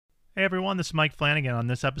Hey everyone, this is Mike Flanagan. On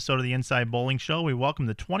this episode of the Inside Bowling Show, we welcome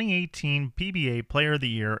the 2018 PBA Player of the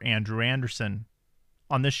Year, Andrew Anderson.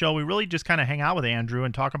 On this show, we really just kind of hang out with Andrew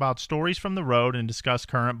and talk about stories from the road and discuss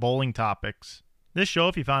current bowling topics. This show,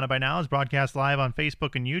 if you found it by now, is broadcast live on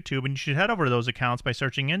Facebook and YouTube, and you should head over to those accounts by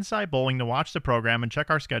searching Inside Bowling to watch the program and check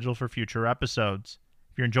our schedule for future episodes.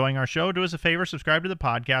 If you're enjoying our show, do us a favor, subscribe to the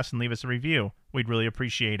podcast, and leave us a review. We'd really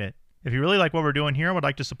appreciate it. If you really like what we're doing here and would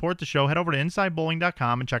like to support the show, head over to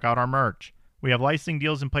InsideBowling.com and check out our merch. We have licensing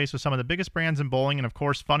deals in place with some of the biggest brands in bowling and, of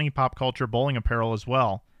course, funny pop culture bowling apparel as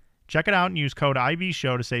well. Check it out and use code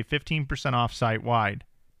IBSHOW to save 15% off site-wide.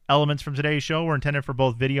 Elements from today's show were intended for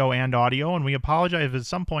both video and audio, and we apologize if at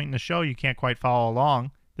some point in the show you can't quite follow along.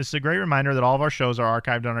 This is a great reminder that all of our shows are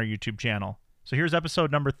archived on our YouTube channel. So here's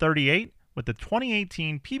episode number 38 with the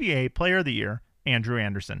 2018 PBA Player of the Year, Andrew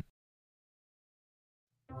Anderson.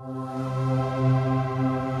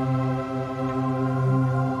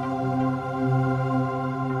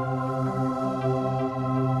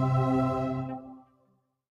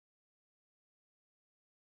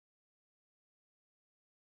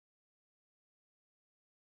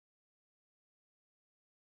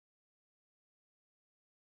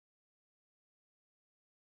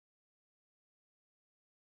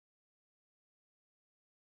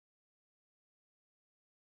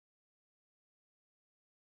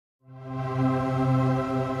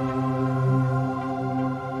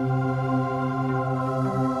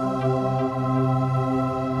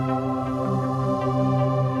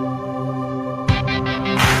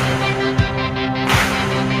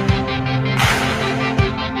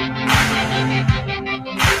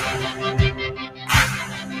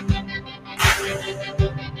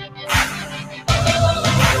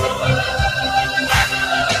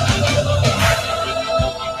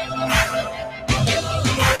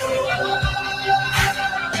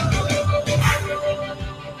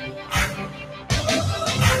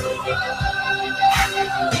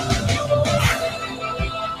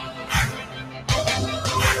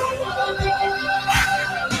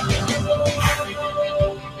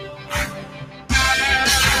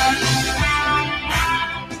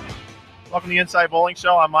 Welcome to the Inside Bowling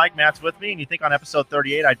Show. I'm Mike. Matt's with me, and you think on episode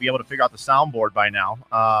 38 I'd be able to figure out the soundboard by now.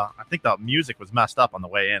 I think the music was messed up on the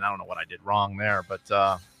way in. I don't know what I did wrong there, but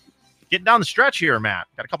getting down the stretch here, Matt.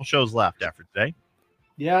 Got a couple shows left after today.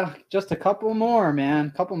 Yeah, just a couple more, man.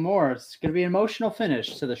 A couple more. It's going to be an emotional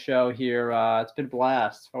finish to the show here. It's been a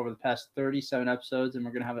blast over the past 37 episodes, and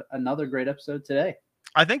we're going to have another great episode today.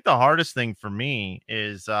 I think the hardest thing for me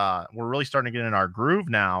is we're really starting to get in our groove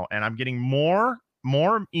now, and I'm getting more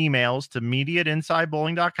emails to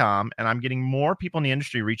media@insidebowling.com, and I'm getting more people in the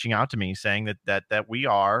industry reaching out to me saying that we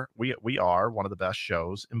are one of the best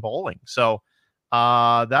shows in bowling. So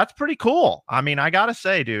that's pretty cool. I mean, I gotta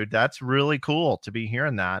say, dude, that's really cool to be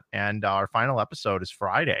hearing that. And our final episode is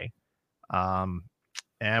Friday. And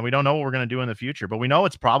we don't know what we're going to do in the future, but we know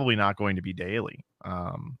it's probably not going to be daily.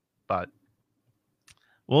 But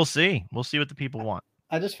we'll see. We'll see what the people want.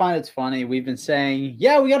 I just find it's funny. We've been saying,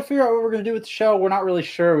 yeah, we got to figure out what we're going to do with the show. We're not really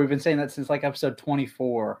sure. We've been saying that since like episode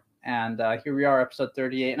 24. And here we are, episode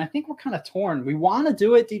 38. And I think we're kind of torn. We want to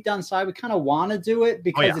do it deep down inside. We kind of want to do it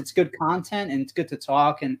because it's good content and it's good to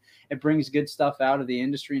talk and it brings good stuff out of the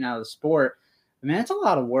industry and out of the sport. But man, it's a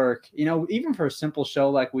lot of work. You know, even for a simple show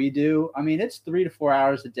like we do, I mean, it's 3 to 4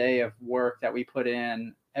 hours a day of work that we put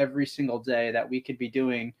in every single day that we could be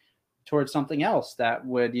doing towards something else that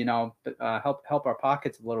would, you know, help our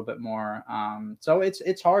pockets a little bit more. So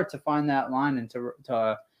it's hard to find that line and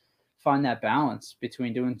to find that balance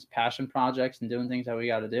between doing passion projects and doing things that we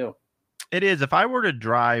got to do. It is. If I were to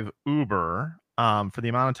drive Uber for the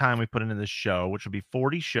amount of time we put into this show, which would be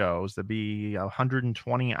 40 shows, that'd be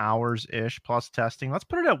 120 hours ish plus testing. Let's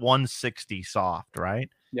put it at 160 soft, right?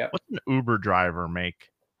 Yeah. What's an Uber driver make?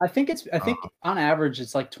 I think on average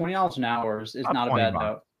it's like $20 an hour is not a bad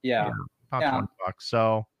note. Yeah. $20.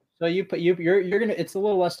 So you're gonna, it's a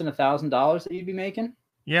little less than $1,000 that you'd be making.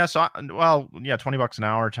 Yeah. So $20 an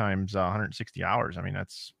hour times 160 hours. I mean,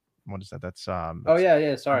 that's, what is that? That's Sorry,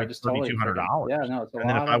 just $3,200. Yeah, no, it's a lot. And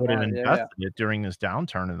then if I would have invested it during this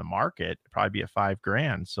downturn in the market, it'd probably be at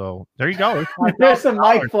 $5,000. So there you go. There's some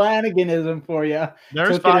Mike Flanaganism for you.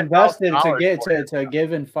 There's so invested to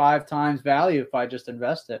given 5 times value if I just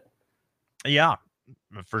invest it. Yeah.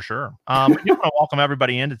 For sure. We want to welcome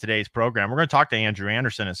everybody into today's program. We're going to talk to Andrew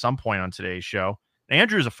Anderson at some point on today's show.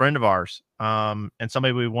 Andrew is a friend of ours, and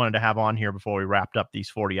somebody we wanted to have on here before we wrapped up these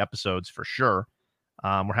 40 episodes for sure.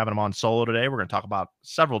 We're having him on solo today. We're going to talk about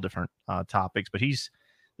several different topics, but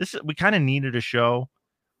we kind of needed a show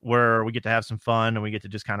where we get to have some fun and we get to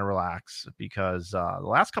just kind of relax because the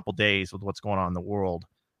last couple days with what's going on in the world,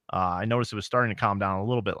 I noticed it was starting to calm down a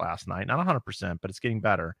little bit last night. Not 100%, but it's getting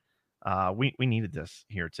better. We needed this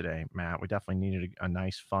here today, Matt. We definitely needed a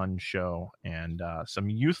nice, fun show and some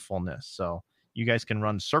youthfulness. So you guys can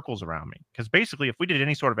run circles around me. Because basically, if we did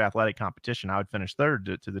any sort of athletic competition, I would finish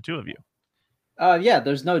third to the two of you. Yeah,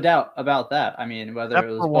 there's no doubt about that. I mean, whether Except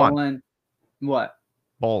it was for one. bowling, what?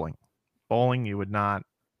 Bowling, you would not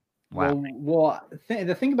lap me. Well,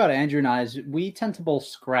 the thing about Andrew and I is we tend to bowl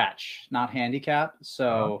scratch, not handicap.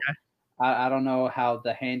 So Okay. I don't know how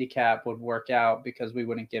the handicap would work out because we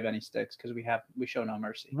wouldn't give any sticks because we show no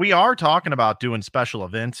mercy. We are talking about doing special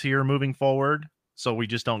events here moving forward, so we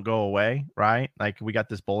just don't go away, right? Like we got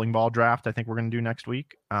this bowling ball draft I think we're going to do next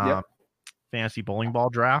week. Yep. Fantasy bowling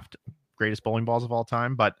ball draft, greatest bowling balls of all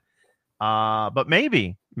time. But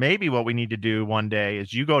maybe what we need to do one day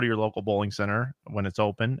is you go to your local bowling center when it's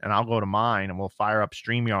open, and I'll go to mine, and we'll fire up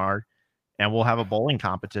StreamYard, and we'll have a bowling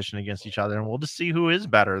competition against each other, and we'll just see who is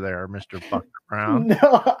better there, Mr. Bucker Brown.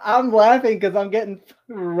 No, I'm laughing because I'm getting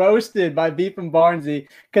roasted by Beef and Barnsey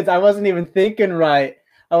because I wasn't even thinking right.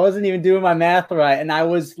 I wasn't even doing my math right, and I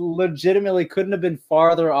was legitimately couldn't have been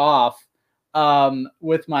farther off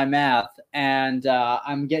with my math, and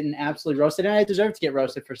I'm getting absolutely roasted, and I deserve to get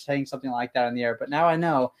roasted for saying something like that on the air. But now I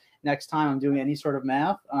know next time I'm doing any sort of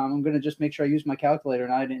math, I'm going to just make sure I use my calculator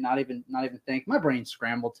and not even think. My brain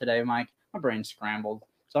scrambled today, Mike. My brain scrambled.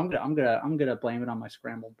 So I'm gonna blame it on my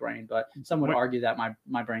scrambled brain, but some would argue that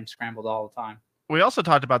my brain scrambled all the time. We also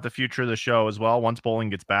talked about the future of the show as well. Once bowling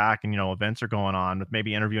gets back and, events are going on, with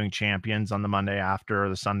maybe interviewing champions on the Monday after or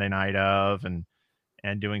the Sunday night of, and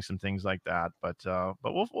doing some things like that. But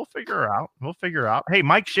we'll figure it out. We'll figure it out. Hey,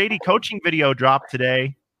 Mike Shady coaching video dropped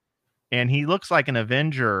today, and he looks like an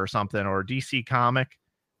Avenger or something, or a DC comic.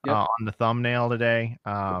 Yep. On the thumbnail today.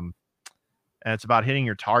 And it's about hitting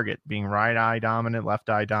your target, being right eye dominant,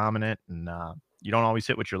 left eye dominant. And you don't always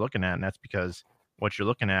hit what you're looking at. And that's because what you're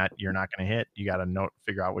looking at, you're not going to hit. You got to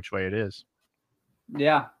figure out which way it is.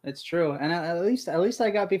 Yeah, it's true. And at least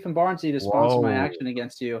I got Beef and Barnsey to sponsor my action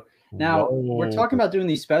against you. Now, we're talking about doing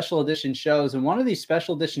these special edition shows. And one of these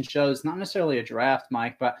special edition shows, not necessarily a draft,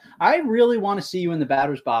 Mike, but I really want to see you in the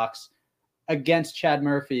batter's box against Chad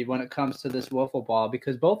Murphy when it comes to this wiffle ball,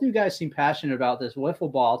 because both of you guys seem passionate about this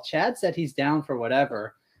wiffle ball. Chad said he's down for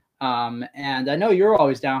whatever. And I know you're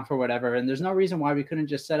always down for whatever. And there's no reason why we couldn't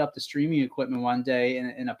just set up the streaming equipment one day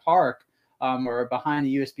in a park or behind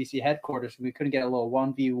the USBC headquarters. We couldn't get a little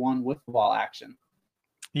 1v1 wiffle ball action.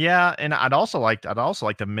 Yeah, and I'd also like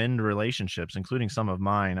to mend relationships, including some of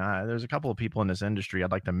mine. There's a couple of people in this industry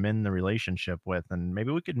I'd like to mend the relationship with, and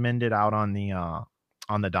maybe we could mend it out on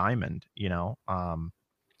the diamond.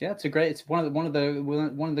 Yeah, it's one of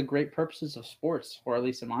the great purposes of sports, or at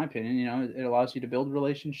least in my opinion. It allows you to build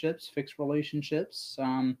relationships, fix relationships.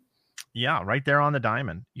 Yeah, right there on the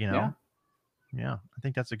diamond. Yeah, I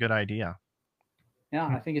think that's a good idea. Yeah,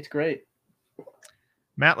 I think it's great.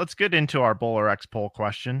 Matt, let's get into our Bowler X poll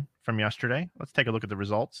question from yesterday. Let's take a look at the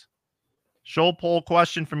results. Show poll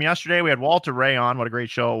question from yesterday. We had Walter Ray on. What a great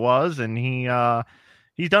show it was. And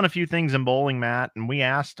he's done a few things in bowling, Matt. And we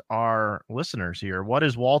asked our listeners here, what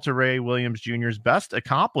is Walter Ray Williams Jr.'s best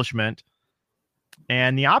accomplishment?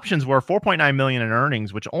 And the options were $4.9 million in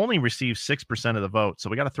earnings, which only received 6% of the vote. So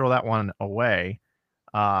we got to throw that one away.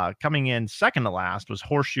 Coming in second to last was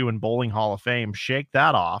Horseshoe and Bowling Hall of Fame. Shake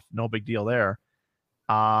that off. No big deal there.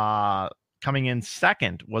 Coming in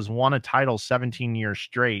second was won a title 17 years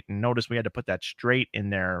straight. And notice we had to put that straight in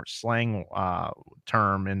their slang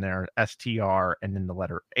term in their STR and then the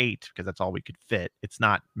letter 8, because that's all we could fit. It's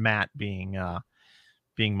not Matt being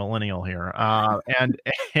millennial here. And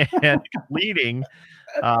leading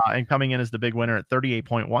and coming in as the big winner at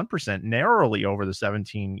 38.1%, narrowly over the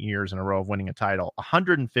 17 years in a row of winning a title,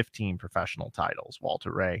 115 professional titles.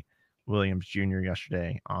 Walter Ray Williams Jr.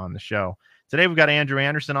 yesterday on the show. Today we've got Andrew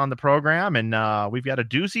Anderson on the program, and we've got a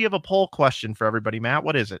doozy of a poll question for everybody. Matt,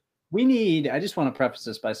 what is it? I just want to preface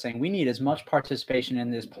this by saying we need as much participation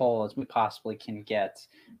in this poll as we possibly can get,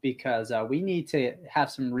 because we need to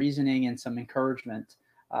have some reasoning and some encouragement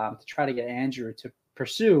to try to get Andrew to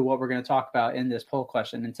pursue what we're going to talk about in this poll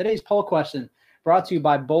question. And today's poll question, brought to you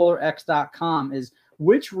by BowlerX.com, is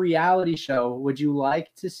which reality show would you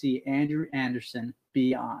like to see Andrew Anderson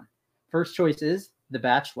be on? First choice is The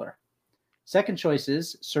Bachelor. Second choice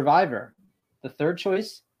is Survivor. The third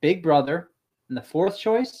choice, Big Brother. And the fourth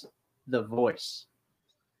choice, The Voice.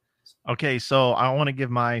 Okay, so I want to give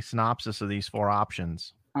my synopsis of these four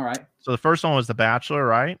options. All right. So the first one was The Bachelor,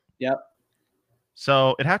 right? Yep.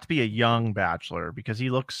 So it had to be a young Bachelor because he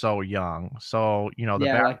looks so young. So,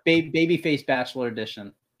 like baby face Bachelor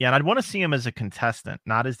edition. Yeah, and I'd want to see him as a contestant,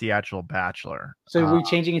 not as the actual Bachelor. So we're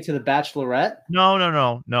changing it to the Bachelorette?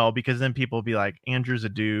 No, because then people would be like, Andrew's a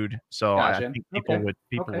dude. So I Gotcha. think Okay.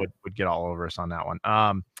 people Okay. would get all over us on that one.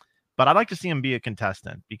 But I'd like to see him be a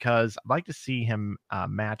contestant because I'd like to see him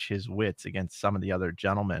match his wits against some of the other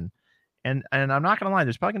gentlemen. And I'm not gonna lie,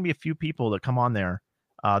 there's probably gonna be a few people that come on there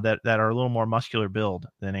that are a little more muscular build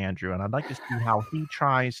than Andrew, and I'd like to see how he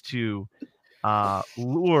tries to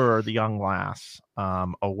lure the young lass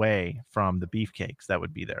away from the beefcakes that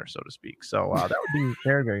would be there, so to speak. So that would be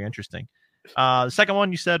very, very interesting. The second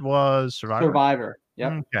one you said was Survivor. Survivor.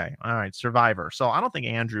 Yep. Okay. All right. Survivor. So I don't think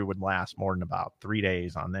Andrew would last more than about 3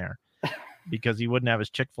 days on there because he wouldn't have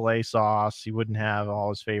his Chick-fil-A sauce. He wouldn't have all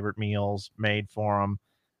his favorite meals made for him.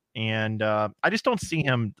 And I just don't see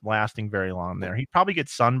him lasting very long there. He'd probably get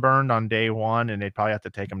sunburned on day one and they'd probably have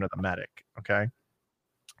to take him to the medic. Okay.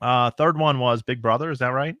 Third one was Big Brother. Is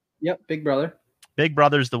that right? Yep. Big Brother. Big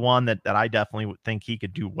Brother's the one that I definitely would think he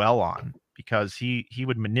could do well on because he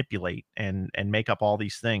would manipulate and make up all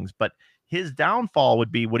these things. But his downfall would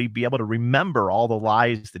he be able to remember all the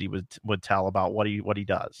lies that he would tell about what he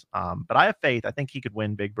does? But I have faith. I think he could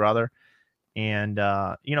win Big Brother. And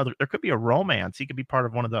there could be a romance. He could be part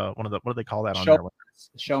of one of the what do they call that on there?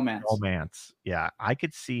 Showmance. Romance. Yeah, I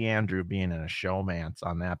could see Andrew being in a showmance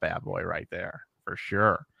on that bad boy right there for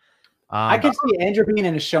sure. I could see Andrew being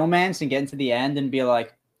in a showmance and getting to the end and be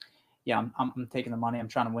like, "Yeah, I'm taking the money. I'm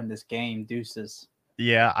trying to win this game. Deuces."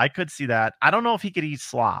 Yeah, I could see that. I don't know if he could eat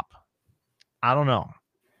slop. I don't know.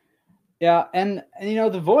 Yeah, and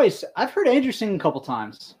The Voice. I've heard Andrew sing a couple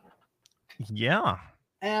times. Yeah.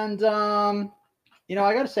 And I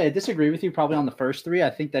got to say, I disagree with you probably on the first three. I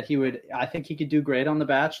think he could do great on The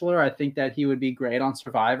Bachelor. I think that he would be great on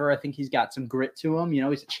Survivor. I think he's got some grit to him.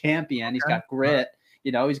 He's a champion. Okay. He's got grit.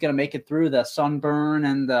 He's going to make it through the sunburn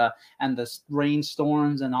and the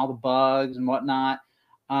rainstorms and all the bugs and whatnot.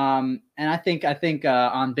 And I think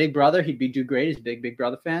on Big Brother, he'd do great. He's a big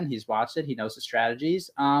Brother fan. He's watched it. He knows the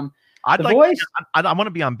strategies. I want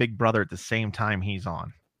to be on Big Brother at the same time he's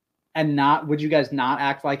on. And would you guys not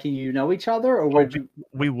act like you know each other, or would you?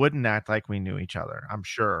 We wouldn't act like we knew each other, I'm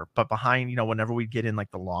sure. But behind, whenever we'd get in like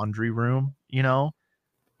the laundry room,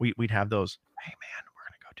 we'd have those. Hey man, we're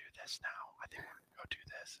gonna go do this now. I think we're gonna go do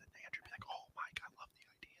this, and Andrew would be like, "Oh my god, love the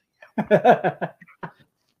idea." Yeah.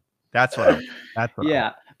 That's what.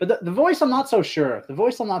 Yeah, but the Voice, I'm not so sure.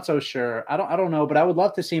 I don't know, but I would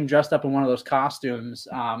love to see him dressed up in one of those costumes,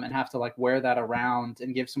 and have to wear that around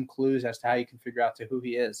and give some clues as to how you can figure out who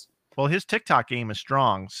he is. Well, his TikTok game is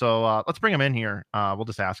strong, so let's bring him in here. We'll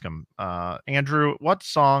just ask him. Andrew, what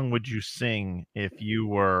song would you sing if you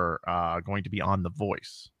were going to be on The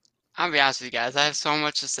Voice? I'll be honest with you guys. I have so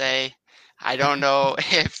much to say. I don't know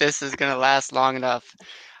if this is going to last long enough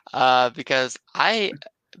because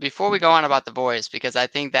before we go on about The Voice, because I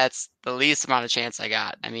think that's the least amount of chance I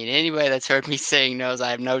got. I mean, anybody that's heard me sing knows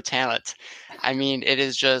I have no talent. I mean, it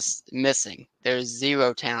is just missing. There's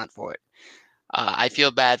zero talent for it. I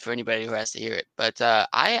feel bad for anybody who has to hear it, but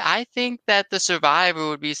I think that the Survivor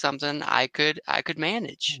would be something I could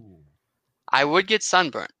manage. Ooh. I would get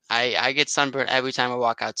sunburnt. I get sunburnt every time I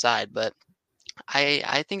walk outside, but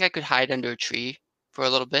I think I could hide under a tree for a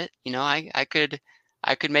little bit. I could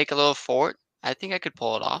make a little fort. I think I could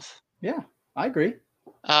pull it off. Yeah, I agree.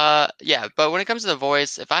 Yeah, but when it comes to The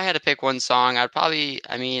Voice, if I had to pick one song, I've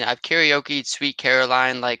karaoke'd Sweet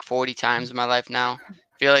Caroline like 40 times in my life now.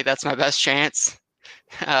 Feel like that's my best chance.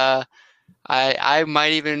 I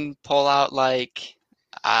might even pull out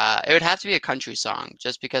it would have to be a country song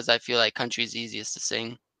just because I feel like country is easiest to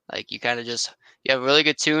sing. Like you kind of you have a really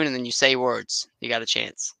good tune and then you say words, you got a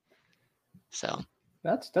chance. So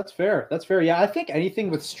that's fair. That's fair. Yeah, I think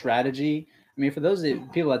anything with strategy. I mean, for those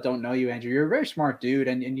people that don't know you, Andrew, you're a very smart dude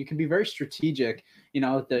and you can be very strategic.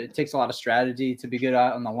 It takes a lot of strategy to be good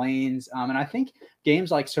out on the lanes. And I think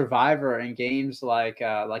games like Survivor and games like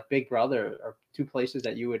Big Brother are two places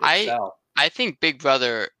that you would excel. I think Big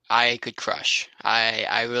Brother I could crush.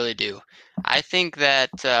 I really do. I think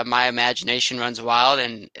that my imagination runs wild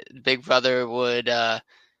and Big Brother would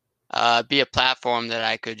be a platform that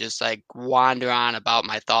I could just wander on about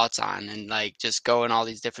my thoughts on and just go in all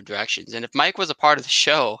these different directions. And if Mike was a part of the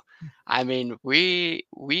show, I mean, we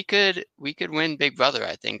could win Big Brother.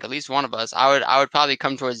 I think at least one of us. I would probably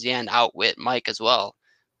come towards the end outwit Mike as well.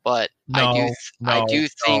 But I do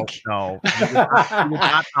think you would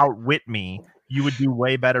not outwit me. you would do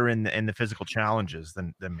way better in the physical challenges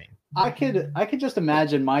than me. I could just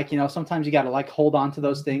imagine Mike, sometimes you got to like hold on to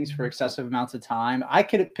those things for excessive amounts of time. I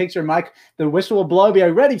could picture Mike, the whistle will blow, be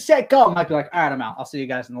like, ready, set, go. Mike be like, all right, I'm out. I'll see you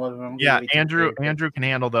guys in the living room. Yeah, Andrew can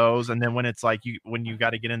handle those. And then when it's like when you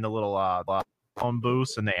got to get in the little phone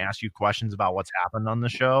booths and they ask you questions about what's happened on the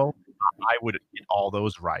show, I would get all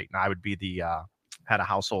those right. And I would be the head of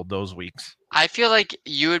household those weeks. I feel like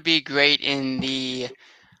you would be great in the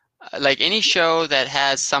like any show that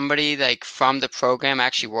has somebody like from the program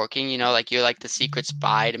actually working, like you're like the secret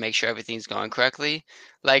spy to make sure everything's going correctly.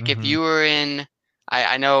 Like if you were in,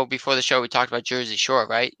 I know before the show we talked about Jersey Shore,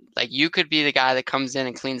 right? Like you could be the guy that comes in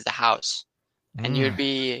and cleans the house, and you'd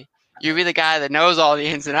be the guy that knows all the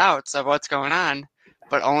ins and outs of what's going on,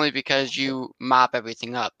 but only because you mop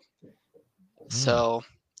everything up. So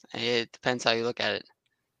it depends how you look at it.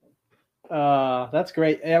 That's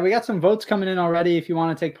great. Yeah, we got some votes coming in already. If you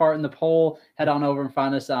want to take part in the poll, head on over and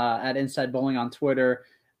find us at Inside Bowling on Twitter.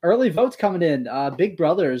 Early votes coming in. Big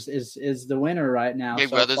Brothers is the winner right now. Big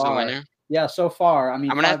Brothers the winner. Yeah, so far. I mean,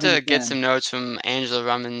 I'm gonna have to get some notes from Angela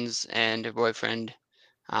Rummins and her boyfriend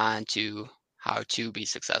on to how to be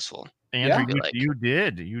successful. Andrew, you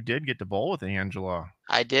did get to bowl with Angela.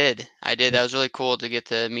 I did. That was really cool to get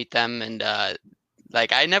to meet them, and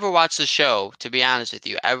like I never watched the show, to be honest with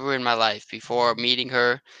you, ever in my life before meeting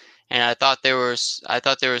her, and I thought they were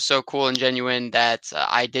so cool and genuine that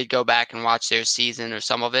I did go back and watch their season or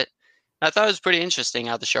some of it. And I thought it was pretty interesting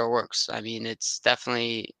how the show works. I mean, it's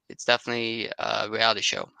definitely a reality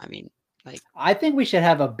show. I mean, like I think we should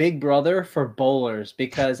have a Big Brother for bowlers,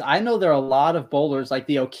 because I know there are a lot of bowlers, like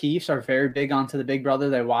the O'Keefes are very big onto the Big Brother.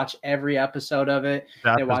 They watch every episode of it.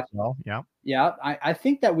 They watch. Yeah. I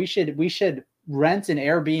think that we should rent an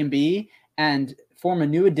Airbnb and form a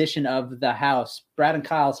new edition of the house. Brad and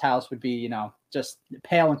Kyle's house would be, just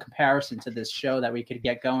pale in comparison to this show that we could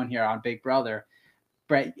get going here on Big Brother.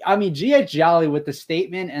 Brett, I mean, G.H. Jolly with the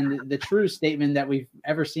statement and the true statement that we've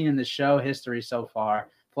ever seen in the show history so far.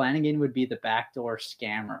 Flanagan would be the backdoor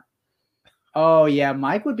scammer. Oh yeah,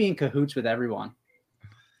 Mike would be in cahoots with everyone.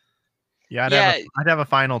 Yeah, I'd have a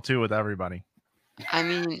final two with everybody. I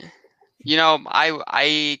mean,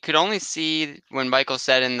 I could only see when Michael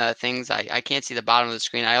said in the things, I can't see the bottom of the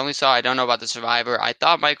screen. I only saw, I don't know about the Survivor. I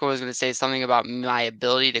thought Michael was going to say something about my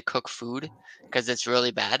ability to cook food because it's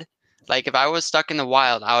really bad. Like if I was stuck in the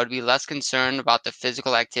wild, I would be less concerned about the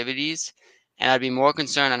physical activities, and I'd be more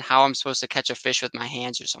concerned on how I'm supposed to catch a fish with my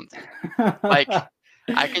hands or something. Like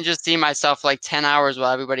I can just see myself like 10 hours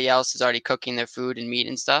while everybody else is already cooking their food and meat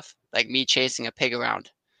and stuff, like me chasing a pig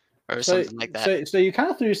around. Or something like that. So you kind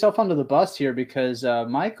of threw yourself under the bus here, because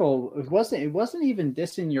Michael it wasn't even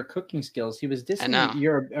dissing your cooking skills. He was dissing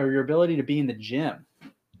your ability to be in the gym.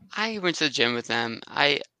 I went to the gym with them.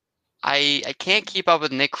 I can't keep up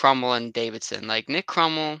with Nick Krummel and Davidson. Like Nick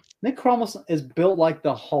Krummel is built like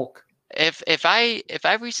the Hulk. If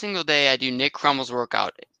every single day I do Nick Krummel's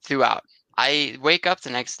workout throughout, I wake up the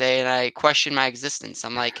next day and I question my existence.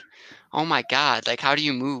 I'm like, oh my God, like how do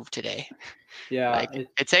you move today? Yeah, like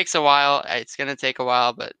it takes a while. It's gonna take a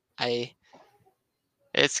while, but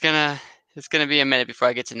it's gonna be a minute before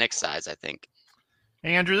I get to Nick's size, I think.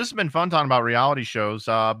 Hey Andrew, this has been fun talking about reality shows.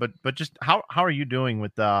 But just how are you doing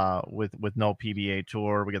with no PBA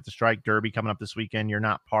tour? We got the Strike Derby coming up this weekend. You're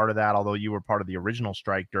not part of that, although you were part of the original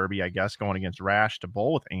Strike Derby, I guess, going against Rash to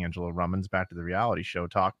bowl with Angela Rummins. Back to the reality show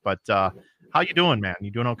talk. But how you doing, man?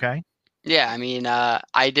 You doing okay? Yeah, I mean,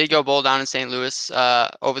 I did go bowl down in St. Louis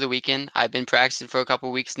over the weekend. I've been practicing for a couple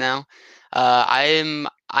of weeks now. I'm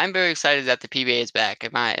very excited that the PBA is back.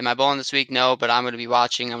 Am I bowling this week? No, but I'm going to be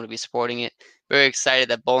watching. I'm going to be supporting it. Very excited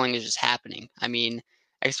that bowling is just happening. I mean,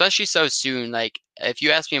 especially so soon. Like if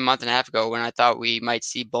you asked me a month and a half ago when I thought we might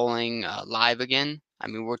see bowling live again, I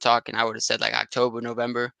mean, we're talking, I would have said like October,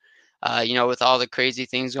 November. With all the crazy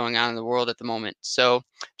things going on in the world at the moment. So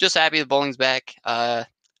just happy the bowling's back.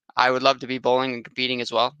 I would love to be bowling and competing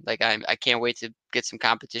as well. Like I can't wait to get some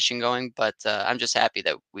competition going, but I'm just happy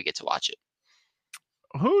that we get to watch it.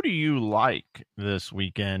 Who do you like this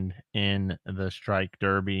weekend in the Strike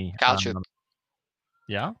Derby? Kyle Troup.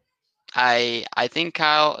 Yeah. I think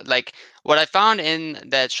Kyle, like what I found in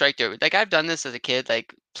that Strike Derby, like I've done this as a kid,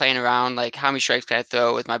 like playing around, like how many strikes can I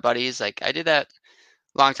throw with my buddies? Like I did that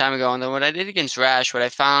a long time ago. And then what I did against Rash, what I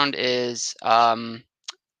found is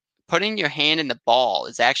putting your hand in the ball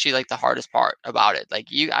is actually like the hardest part about it. Like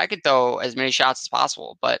I could throw as many shots as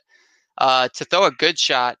possible, but to throw a good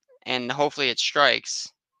shot and hopefully it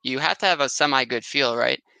strikes, you have to have a semi-good feel,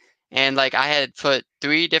 right? And like I had put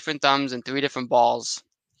 3 different thumbs and 3 different balls.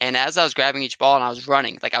 And as I was grabbing each ball and I was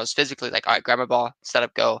running, like I was physically like, all right, grab my ball, set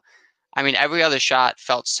up, go. I mean, every other shot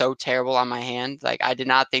felt so terrible on my hand. Like, I did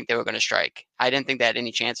not think they were going to strike. I didn't think they had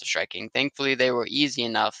any chance of striking. Thankfully, they were easy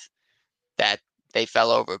enough that they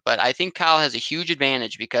fell over. But I think Kyle has a huge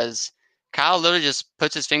advantage because Kyle literally just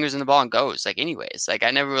puts his fingers in the ball and goes. Like, anyways, like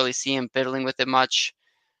I never really see him fiddling with it much.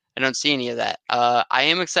 I don't see any of that. I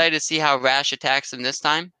am excited to see how Rash attacks him this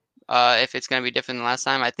time. If it's going to be different than last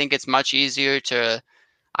time, I think it's much easier to.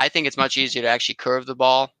 I think it's much easier to actually curve the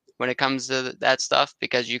ball when it comes to that stuff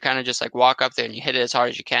because you kind of just like walk up there and you hit it as hard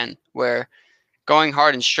as you can. Where going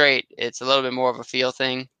hard and straight, it's a little bit more of a feel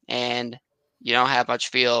thing, and you don't have much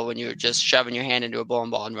feel when you're just shoving your hand into a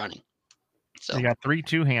bowling ball and running. So you got 3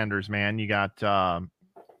 two-handers, man. You got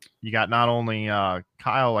not only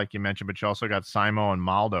Kyle, like you mentioned, but you also got Simo and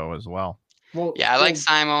Maldo as well. Well, yeah, I like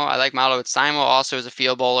Simo. I like Maldo. But Simo also is a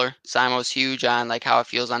field bowler. Simo's huge on like how it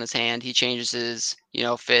feels on his hand. He changes his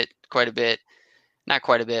fit quite a bit. Not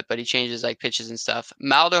quite a bit, but he changes like pitches and stuff.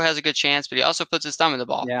 Maldo has a good chance, but he also puts his thumb in the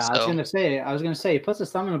ball. Yeah, so. I was gonna say he puts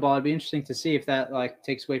his thumb in the ball. It'd be interesting to see if that like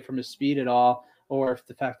takes away from his speed at all, or if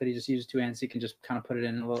the fact that he just uses 2 hands, he can just kind of put it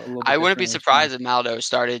in a little bit. I wouldn't be surprised if Maldo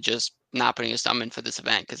started just not putting his thumb in for this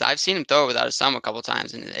event because I've seen him throw without his thumb a couple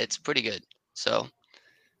times, and it's pretty good. So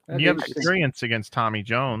you have experience against Tommy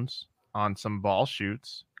Jones on some ball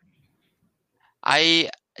shoots.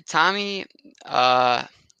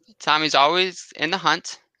 Tommy's always in the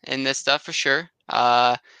hunt in this stuff for sure.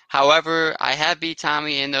 However, I have beat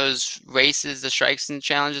Tommy in those races, the strikes and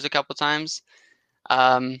challenges a couple times.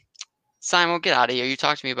 Simon, get out of here. You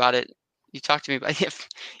talked to me about it. You talked to me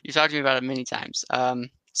about it many times.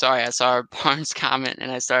 Sorry, I saw Barnes' comment and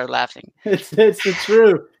I started laughing. It's the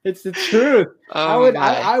truth. It's the truth. Oh,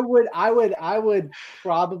 I would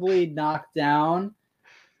probably knock down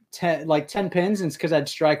 10 pins, and it's because I'd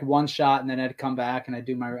strike one shot and then I'd come back and I'd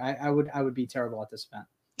do I would be terrible at this event.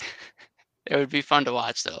 It would be fun to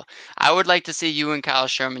watch though. I would like to see you and Kyle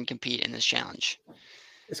Sherman compete in this challenge.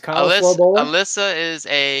 Is Kyle a slow bowler? Alyssa is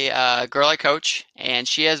a girl I coach, and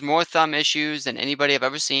she has more thumb issues than anybody I've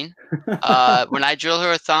ever seen. When I drill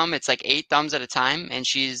her a thumb, it's like 8 thumbs at a time, and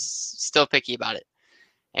she's still picky about it.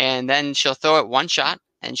 And then she'll throw it one shot,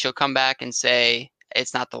 and she'll come back and say,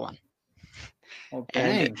 it's not the one. Oh,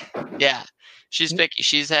 dang. And, yeah, she's picky.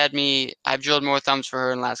 She's had me. I've drilled more thumbs for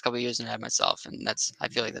her in the last couple of years than I have myself, and I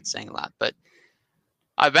feel like that's saying a lot. But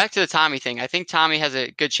back to the Tommy thing. I think Tommy has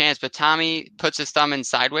a good chance, but Tommy puts his thumb in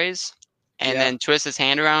sideways and then twists his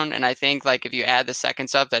hand around. And I think like if you add the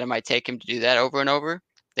seconds up, that it might take him to do that over and over.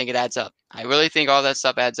 I think it adds up. I really think all that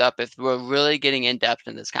stuff adds up if we're really getting in depth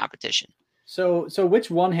in this competition. So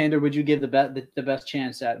which one-hander would you give the best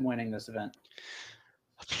chance at winning this event?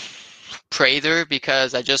 Prather,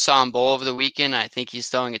 because I just saw him bowl over the weekend. I think he's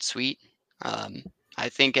throwing it sweet. I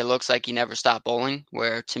think it looks like he never stopped bowling,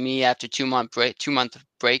 where to me, after 2-month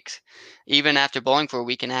break, even after bowling for a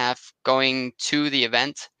week and a half, going to the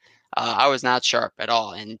event, I was not sharp at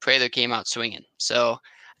all, and Prather came out swinging. So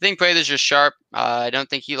I think Prather's just sharp. I don't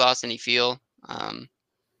think he lost any feel.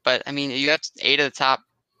 But, I mean, you have 8 of the top,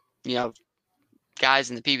 guys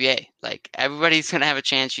in the PBA. Like, everybody's going to have a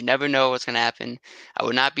chance. You never know what's going to happen. I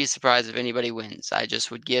would not be surprised if anybody wins. I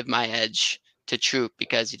just would give my edge to Troop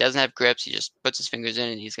because he doesn't have grips. He just puts his fingers in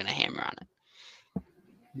and he's going to hammer on it.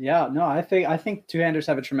 Yeah, no, I think two-handers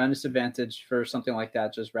have a tremendous advantage for something like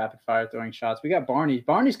that, just rapid fire throwing shots. We got Barney.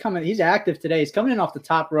 Barney's coming. He's active today. He's coming in off the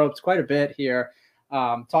top ropes quite a bit here.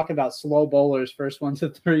 Talking about slow bowlers, first 1 to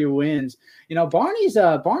 3 wins. Barney's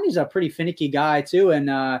a pretty finicky guy too, and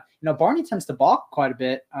Barney tends to balk quite a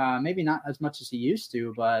bit. Maybe not as much as he used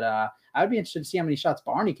to, but I would be interested to see how many shots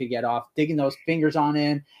Barney could get off, digging those fingers on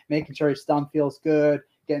in, making sure his thumb feels good,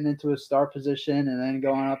 getting into his start position, and then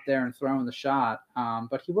going up there and throwing the shot.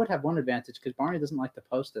 But he would have one advantage because Barney doesn't like to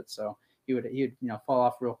post it, so he would fall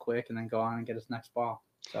off real quick and then go on and get his next ball.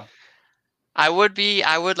 So. I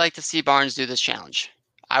would like to see Barnes do this challenge.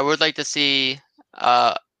 I would like to see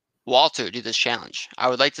Walter do this challenge. I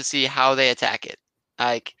would like to see how they attack it.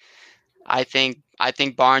 Like, I think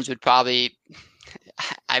Barnes would probably.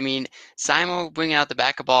 I mean, Simo bringing out the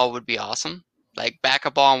backup ball would be awesome. Like,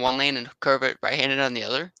 backup ball on one lane and curve it right-handed on the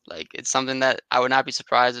other. Like, it's something that I would not be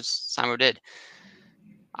surprised if Simo did.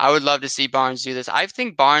 I would love to see Barnes do this. I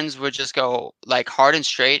think Barnes would just go like hard and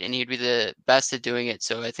straight, and he'd be the best at doing it.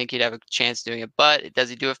 So I think he'd have a chance doing it. But does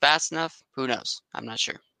he do it fast enough? Who knows? I'm not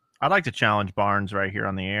sure. I'd like to challenge Barnes right here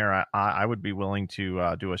on the air. I would be willing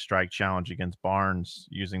to do a strike challenge against Barnes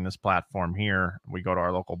using this platform here. We go to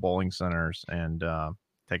our local bowling centers and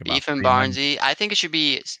take about Beef and Barnesy. I think it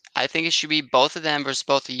should be both of them versus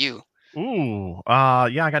both of you.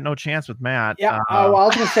 Yeah, I got no chance with Matt. Yeah, well, I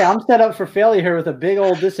was gonna say I'm set up for failure here with a big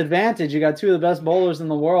old disadvantage. You got two of the best bowlers in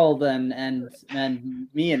the world, and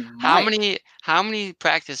me and Mike. How many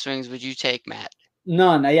practice swings would you take, Matt?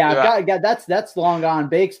 None. Yeah, I've got that's long gone.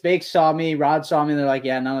 Bakes saw me, Rod saw me. They're like,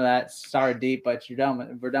 yeah, none of that. Sorry, deep, but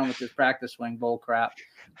we're done with this practice swing bull crap.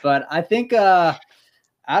 But I think I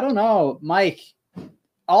don't know, Mike.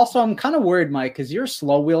 Also, I'm kind of worried, Mike, because you're a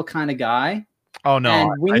slow wheel kind of guy. Oh no,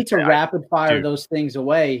 and we need to rapid fire those things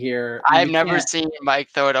away here. I've never seen Mike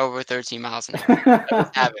throw it over 13 miles an hour. I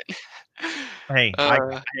just haven't. Hey,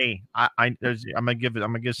 I'm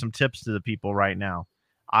gonna give some tips to the people right now.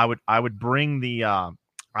 I would bring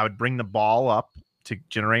the ball up to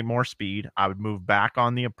generate more speed. I would move back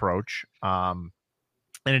on the approach. In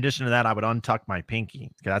addition to that, I would untuck my pinky.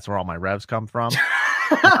 That's where all my revs come from.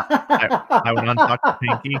 I would untuck the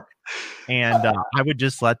pinky, and I would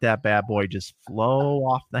just let that bad boy just flow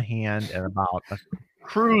off the hand at about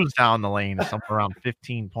cruise down the lane at somewhere around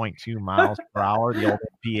 15.2 miles per hour, the old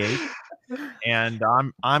P8. And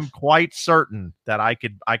I'm quite certain that I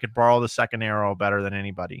could borrow the second arrow better than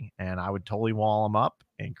anybody, and I would totally wall them up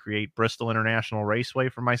and create Bristol International Raceway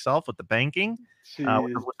for myself with the banking,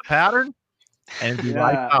 with the pattern, and be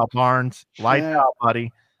lights out, Barnes, lights out,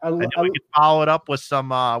 buddy. And then we could follow it up with some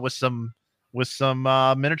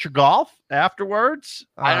miniature golf afterwards.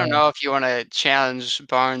 I don't know if you want to challenge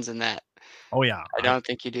Barnes in that. Oh yeah, I don't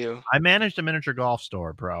think you do. I managed a miniature golf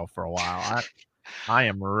store, bro, for a while. I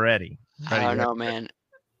am ready. I don't know, man.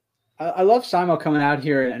 I love Simo coming out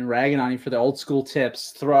here and ragging on you for the old school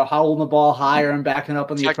tips. Holding the ball higher and backing up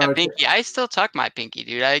on the approach. Pinky. I still tuck my pinky,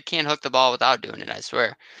 dude. I can't hook the ball without doing it. I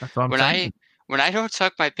swear. That's what I'm saying. When I don't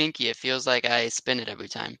tuck my pinky, it feels like I spin it every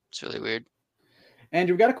time. It's really weird.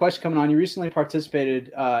 Andrew, we've got a question coming on. You recently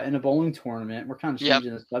participated in a bowling tournament. We're kind of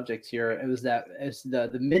changing the subject here. It's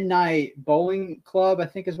the Midnight Bowling Club, I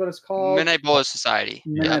think is what it's called. Midnight Bowler Society.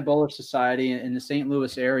 Midnight Bowler Society in the St.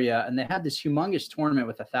 Louis area. And they had this humongous tournament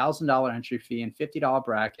with $1,000 entry fee and $50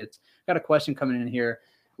 brackets. Got a question coming in here.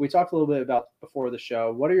 We talked a little bit about before the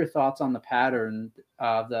show. What are your thoughts on the pattern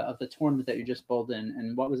of the tournament that you just bowled in,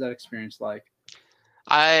 and what was that experience like?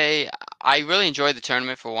 I really enjoyed the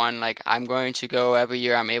tournament for one. Like, I'm going to go every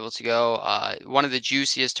year I'm able to go. One of the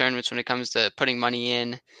juiciest tournaments when it comes to putting money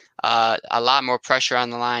in. A lot more pressure on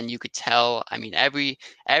the line. You could tell. I mean, every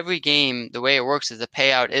game, the way it works is the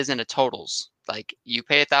payout isn't a totals. Like, you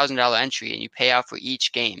pay $1,000 entry and you pay out for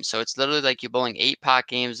each game. So it's literally like you're bowling 8-pot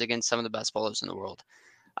games against some of the best bowlers in the world.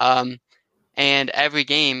 And every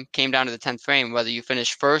game came down to the 10th frame, whether you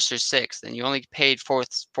finished first or sixth, and you only paid four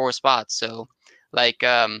spots. So, like,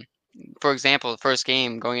 for example, the first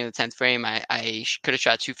game going into the 10th frame, I could have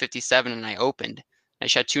shot 257 and I opened. I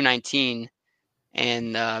shot 219,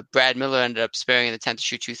 and Brad Miller ended up sparing the 10th to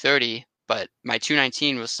shoot 230, but my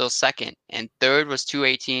 219 was still second, and third was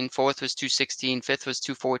 218, fourth was 216, fifth was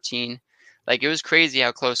 214. Like, it was crazy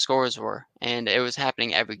how close scores were, and it was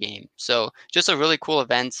happening every game. So just a really cool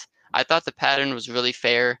event. I thought the pattern was really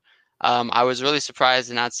fair. I was really surprised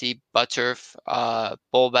to not see Butturf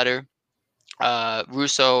bowl better.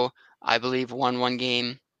 Russo, I believe, won one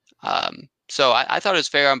game. So I thought it was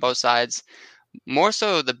fair on both sides. More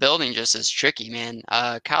so, the building just is tricky, man.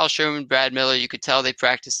 Kyle Sherman, Brad Miller, you could tell they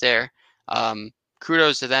practiced there.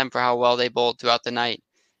 Kudos to them for how well they bowled throughout the night.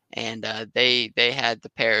 And they had the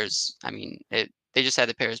pairs. I mean, they just had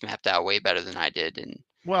the pairs mapped out way better than I did. And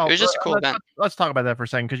well, it was just a cool event. Let's talk about that for a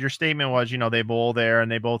second, because your statement was, they bowl there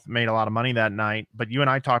and they both made a lot of money that night. But you and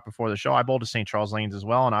I talked before the show. I bowled to St. Charles Lanes as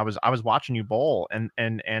well, and I was watching you bowl, and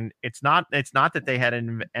it's not that they had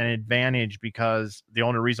an advantage because the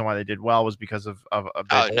only reason why they did well was because of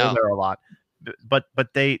they bowled there a lot.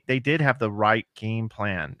 But they did have the right game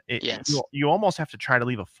plan. Yes. You almost have to try to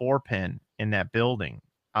leave a 4-pin in that building.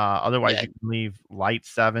 Otherwise, you can leave light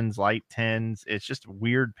 7s, light 10s. It's just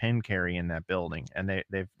weird pin carry in that building, and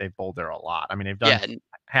they've bowled there a lot. I mean, they've done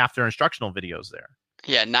half their instructional videos there.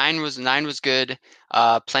 Yeah, 9 was good.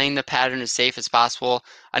 Playing the pattern as safe as possible.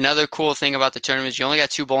 Another cool thing about the tournament is you only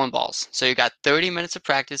got 2 bowling balls, so you got 30 minutes of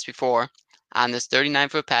practice before on this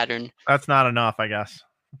 39-foot pattern. That's not enough, I guess.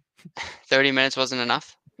 30 minutes wasn't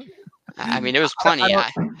enough. I mean, it was plenty.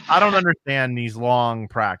 I don't understand these long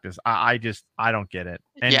practice. I don't get it.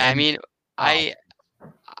 I mean, I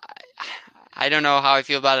don't know how I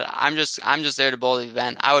feel about it. I'm just there to bowl the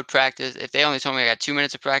event. I would practice. If they only told me I got 2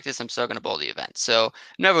 minutes of practice, I'm still going to bowl the event. So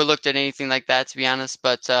never looked at anything like that, to be honest.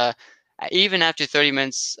 But even after 30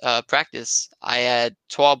 minutes practice, I had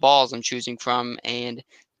 12 balls I'm choosing from, and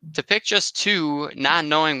to pick just 2, not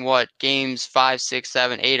knowing what games 5, 6,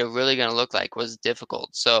 7, 8 are really going to look like was difficult.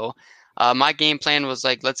 So My game plan was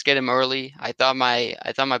like, let's get him early. I thought my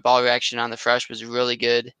ball reaction on the fresh was really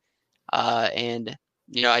good, and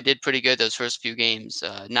I did pretty good those first few games.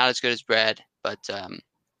 Not as good as Brad, but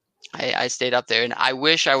I stayed up there, and I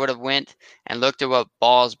wish I would have went and looked at what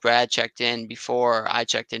balls Brad checked in before I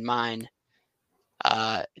checked in mine.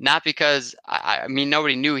 Not because I mean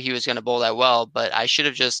nobody knew he was going to bowl that well, but I should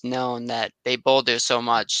have just known that they bowled there so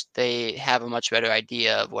much. They have a much better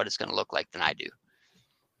idea of what it's going to look like than I do.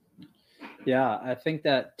 Yeah, I think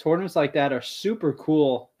that tournaments like that are super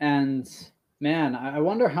cool. And man, I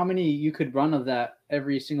wonder how many you could run of that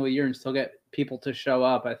every single year and still get people to show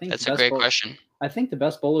up. I think that's a great question. I think the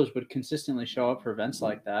best bowlers would consistently show up for events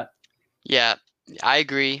like that. Yeah, I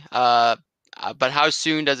agree. But how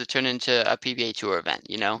soon does it turn into a PBA Tour event?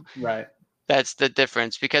 Right. That's the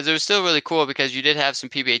difference, because it was still really cool because you did have some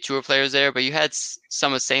PBA Tour players there, but you had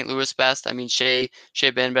some of St. Louis best. I mean, Shea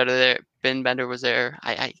Benbender there. Ben Bender was there.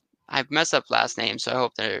 I mess up last names, so I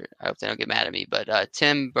hope they don't get mad at me. But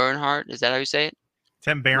Tim Bernhardt, is that how you say it?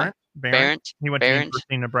 Tim Barrett. He went to Barrett.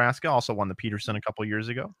 University of Nebraska. Also won the Peterson a couple years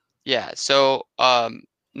ago. Yeah. So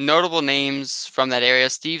notable names from that area.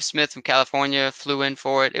 Steve Smith from California flew in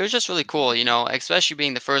for it. It was just really cool, especially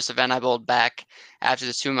being the first event I bowled back after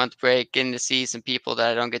the 2-month break, getting to see some people that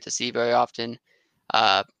I don't get to see very often.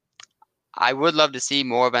 I would love to see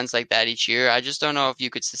more events like that each year. I just don't know if you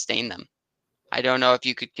could sustain them. I don't know if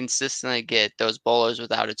you could consistently get those bowlers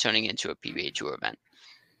without it turning into a PBA Tour event.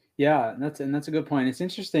 Yeah, that's a good point. It's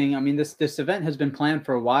interesting. I mean, this event has been planned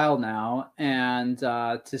for a while now, and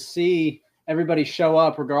to see everybody show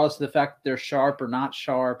up, regardless of the fact that they're sharp or not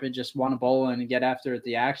sharp, and just want to bowl and get after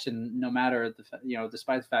the action, no matter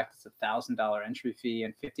despite the fact it's $1,000 entry fee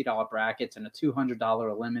and $50 brackets and a $200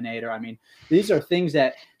 eliminator. I mean, these are things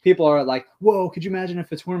that people are like, "Whoa, could you imagine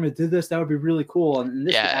if a tournament did this? That would be really cool." And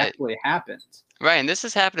this actually happened. Right, and this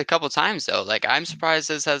has happened a couple of times though. Like, I'm surprised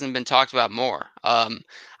this hasn't been talked about more.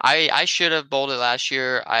 I should have bowled it last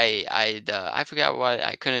year. I forgot what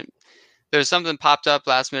I couldn't. There was something popped up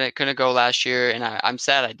last minute. Couldn't go last year, and I'm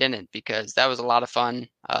sad I didn't, because that was a lot of fun.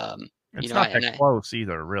 It's not that close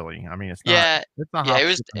either, really. I mean, it's not. Yeah, it's not it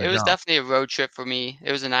was definitely a road trip for me.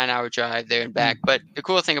 It was a 9-hour drive there and back. But the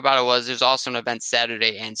cool thing about it was there's also an event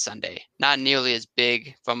Saturday and Sunday. Not nearly as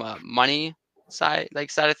big from a money side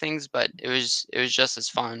of things, but it was just as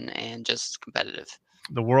fun and just as competitive.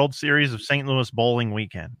 The World Series of St. Louis Bowling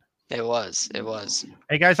Weekend. It was.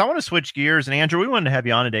 Hey guys, I want to switch gears, and Andrew, we wanted to have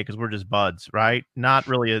you on today because we're just buds, right? Not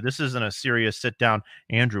really. This isn't a serious sit down.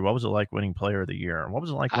 Andrew, what was it like winning Player of the Year? What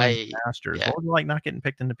was it like winning the Masters? Yeah. What was it like not getting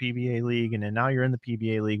picked in the PBA League, and then now you're in the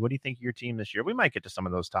PBA League? What do you think of your team this year? We might get to some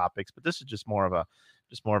of those topics, but this is just more of a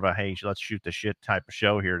hey, let's shoot the shit type of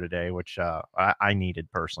show here today, which I needed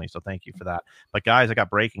personally. So thank you for that. But guys, I got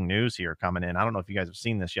breaking news here coming in. I don't know if you guys have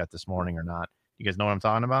seen this yet this morning or not. You guys know what I'm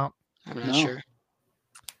talking about? I'm not sure.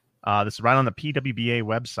 This is right on the PWBA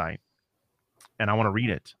website, and I want to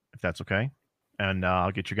read it, if that's okay, and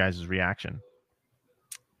I'll get your guys' reaction.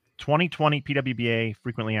 2020 PWBA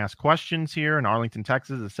frequently asked questions here in Arlington,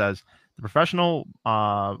 Texas. It says, the Professional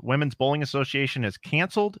Women's Bowling Association has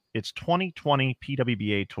canceled its 2020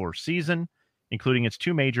 PWBA Tour season, including its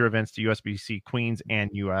 2 major events, the USBC Queens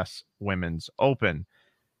and US Women's Open.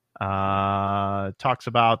 Talks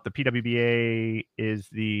about the PWBA is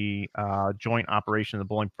the joint operation of the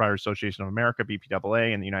Bowling Proprietors Association of America,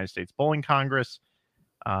 BPAA, and the United States Bowling Congress.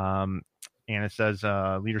 And it says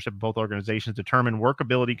leadership of both organizations determined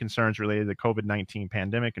workability concerns related to the COVID-19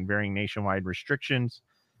 pandemic and varying nationwide restrictions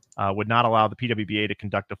would not allow the PWBA to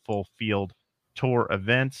conduct a full field tour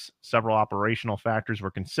events. Several operational factors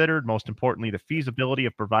were considered, most importantly, the feasibility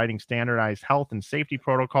of providing standardized health and safety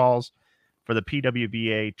protocols for the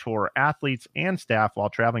PWBA Tour athletes and staff while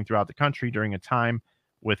traveling throughout the country during a time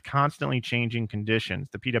with constantly changing conditions.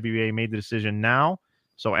 The PWBA made the decision now,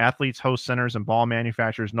 so athletes, host centers, and ball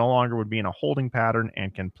manufacturers no longer would be in a holding pattern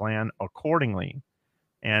and can plan accordingly.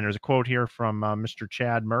 And there's a quote here from Mr.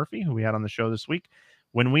 Chad Murphy, who we had on the show this week.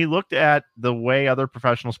 When we looked at the way other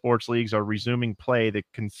professional sports leagues are resuming play, the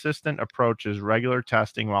consistent approach is regular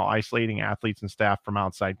testing while isolating athletes and staff from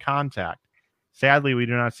outside contact. Sadly, we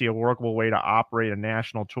do not see a workable way to operate a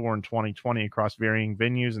national tour in 2020 across varying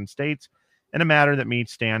venues and states in a manner that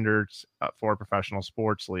meets standards for a professional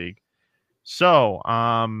sports league. So,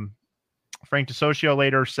 Frank DeSocio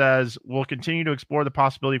later says, we'll continue to explore the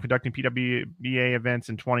possibility of conducting PWBA events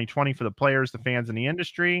in 2020 for the players, the fans, and the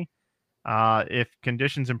industry. If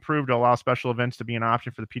conditions improve to allow special events to be an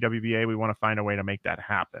option for the PWBA, we want to find a way to make that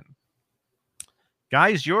happen.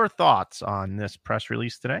 Guys, your thoughts on this press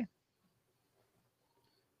release today?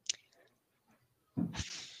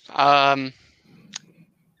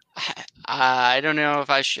 I don't know if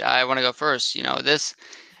I want to go first.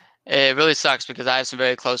 It really sucks because I have some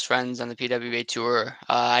very close friends on the PWA tour.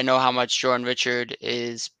 I know how much Jordan Richard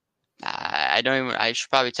is. I don't even. I should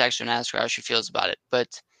probably text her and ask her how she feels about it.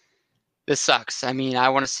 But this sucks. I mean, I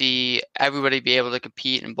want to see everybody be able to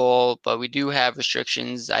compete and bowl, but we do have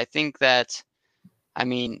restrictions. I think that, I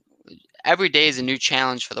mean, every day is a new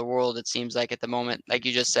challenge for the world. It seems like at the moment, like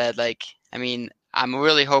you just said. I mean, I'm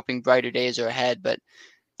really hoping brighter days are ahead, but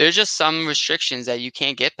there's just some restrictions that you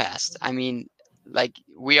can't get past. I mean, like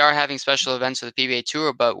we are having special events for the PBA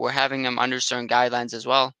Tour, but we're having them under certain guidelines as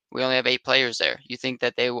well. We only have 8 players there. You think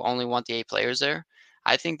that they will only want the 8 players there?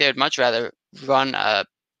 I think they'd much rather run a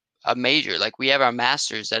major. Like we have our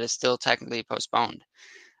Masters that is still technically postponed.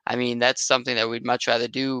 I mean, that's something that we'd much rather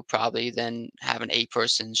do probably than have an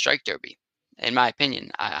 8-person strike derby, in my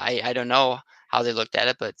opinion. I don't know how they looked at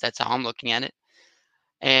it, but that's how I'm looking at it.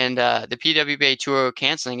 And the PWBA Tour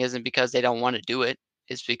canceling isn't because they don't want to do it.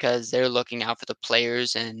 It's because they're looking out for the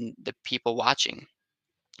players and the people watching.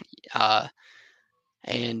 Uh,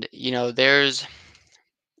 and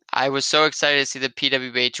I was so excited to see the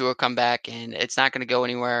PWBA Tour come back, and it's not going to go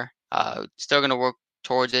anywhere. Still going to work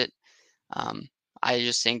towards it. Um, I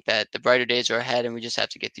just think that the brighter days are ahead, and we just have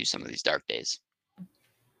to get through some of these dark days.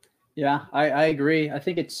 Yeah, I agree. I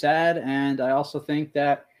think it's sad, and I also think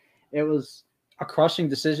that it was a crushing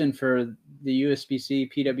decision for the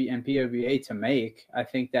USBC, PW, and PWA to make. I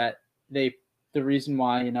think that the reason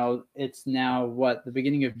why, it's now the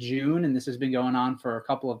beginning of June, and this has been going on for a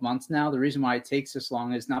couple of months now. The reason why it takes this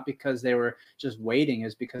long is not because they were just waiting,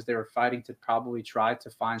 is because they were fighting to probably try to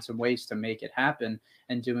find some ways to make it happen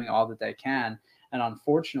and doing all that they can. And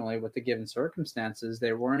unfortunately, with the given circumstances,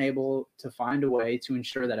 they weren't able to find a way to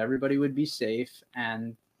ensure that everybody would be safe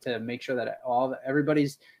and to make sure that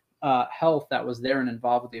everybody's health that was there and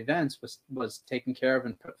involved with the events was taken care of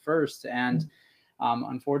and put first. And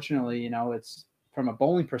unfortunately, it's from a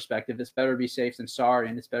bowling perspective, it's better to be safe than sorry,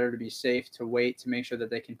 and it's better to be safe to wait to make sure that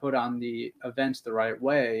they can put on the events the right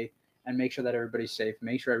way and make sure that everybody's safe,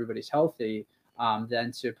 make sure everybody's healthy,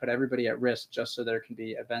 than to put everybody at risk just so there can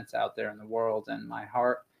be events out there in the world. And my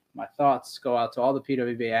thoughts go out to all the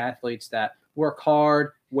PWBA athletes that work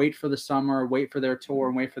hard, wait for the summer, wait for their tour,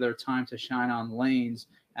 and wait for their time to shine on lanes.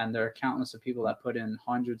 And there are countless of people that put in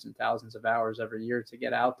hundreds and thousands of hours every year to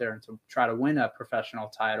get out there and to try to win a professional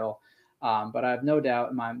title. But I have there's no doubt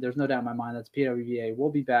in my mind that the PWBA will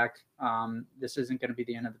be back. This isn't going to be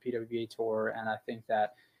the end of the PWBA tour. And I think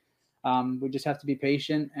that we just have to be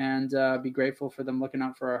patient and be grateful for them looking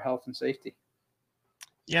out for our health and safety.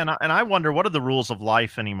 Yeah, and I wonder, what are the rules of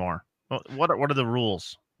life anymore? What are the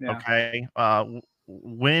rules? Yeah. Okay,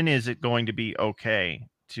 when is it going to be okay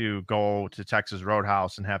to go to Texas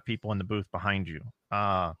Roadhouse and have people in the booth behind you?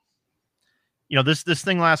 This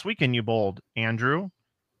thing last weekend you bowled, Andrew.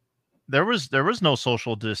 There was no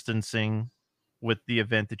social distancing with the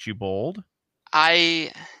event that you bowled. I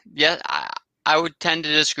would tend to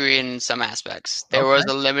disagree in some aspects. There was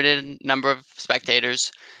a limited number of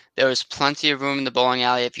spectators. There was plenty of room in the bowling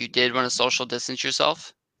alley if you did want to social distance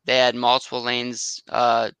yourself. They had multiple lanes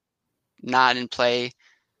not in play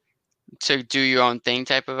to do your own thing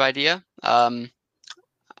type of idea.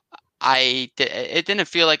 It didn't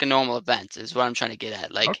feel like a normal event is what I'm trying to get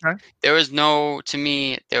at. There was no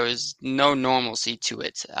normalcy to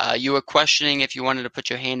it. You were questioning if you wanted to put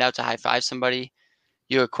your hand out to high five somebody.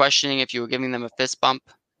 You were questioning if you were giving them a fist bump.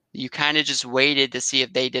 You kind of just waited to see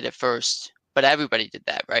if they did it first, but everybody did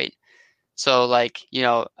that, right? So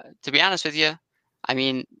to be honest with you, I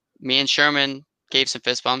mean, me and Sherman gave some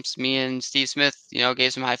fist bumps. Me and Steve Smith,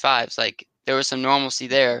 gave some high fives. There was some normalcy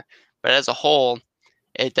there, but as a whole,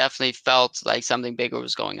 it definitely felt like something bigger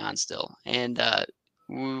was going on still. And I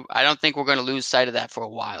don't think we're going to lose sight of that for a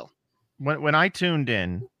while. When I tuned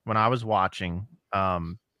in, when I was watching,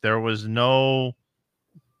 there was no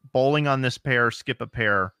bowling on this pair, skip a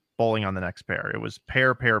pair, bowling on the next pair. It was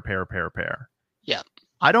pair. Yeah.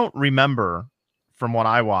 I don't remember, from what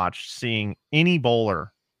I watched, seeing any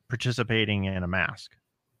bowler participating in a mask.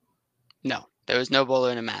 No, there was no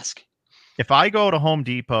bowler in a mask. If I go to Home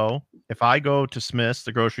Depot, if I go to Smith's,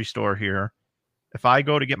 the grocery store here, if I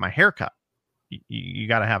go to get my haircut, you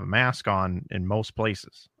got to have a mask on in most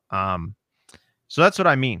places. So that's what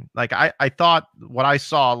I mean. I thought what I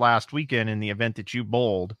saw last weekend in the event that you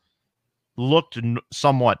bowled looked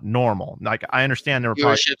somewhat normal. I understand there were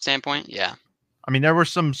viewership standpoint. Yeah. I mean, there were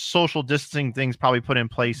some social distancing things probably put in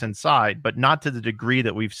place inside, but not to the degree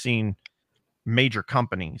that we've seen major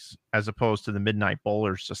companies as opposed to the Midnight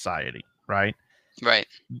Bowlers Society, right? Right.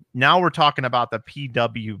 Now we're talking about the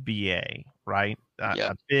PWBA, right?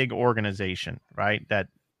 A big organization, right? That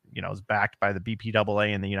is backed by the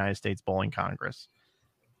BPAA and the United States Bowling Congress.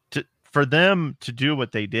 For them to do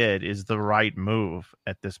what they did is the right move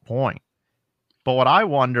at this point. But what I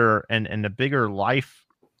wonder, and the bigger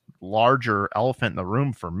larger elephant in the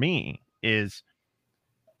room for me is,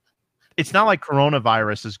 it's not like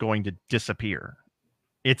coronavirus is going to disappear.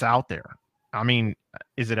 It's out there. I mean,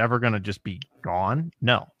 is it ever going to just be gone?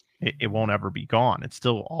 No, it won't ever be gone. It's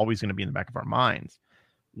still always going to be in the back of our minds.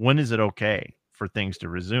 When is it okay for things to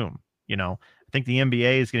resume? I think the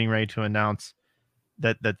NBA is getting ready to announce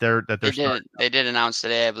that they did announce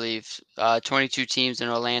today, I believe, 22 teams in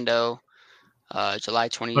Orlando, July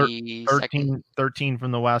 22nd. 13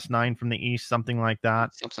 from the West, 9 from the East, something like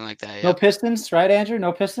that. Something like that. Yeah. No Pistons, right, Andrew?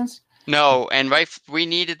 No Pistons? No, and we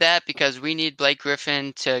needed that because we need Blake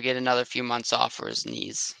Griffin to get another few months off for his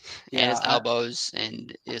knees and his elbows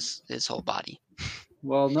and his whole body.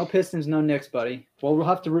 Well, no Pistons, no Knicks, buddy. Well, we'll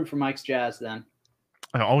have to root for Mike's Jazz then.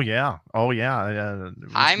 Oh yeah.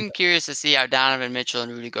 I'm curious to see how Donovan Mitchell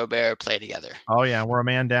and Rudy Gobert play together. Oh yeah, we're a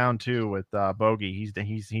man down too with Bogey.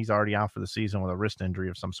 He's already out for the season with a wrist injury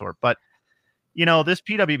of some sort. But this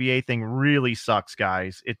PWBA thing really sucks,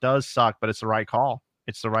 guys. It does suck, but it's the right call.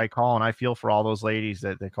 It's the right call, and I feel for all those ladies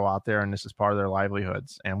that go out there and this is part of their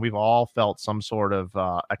livelihoods. And we've all felt some sort of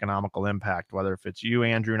economical impact, whether if it's you,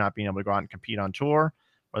 Andrew, not being able to go out and compete on tour,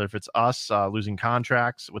 whether if it's us losing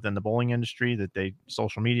contracts within the bowling industry, that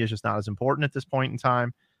social media is just not as important at this point in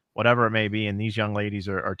time, whatever it may be. And these young ladies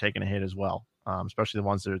are taking a hit as well, especially the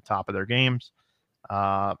ones that are at the top of their games.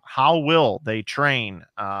 How will they train?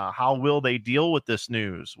 How will they deal with this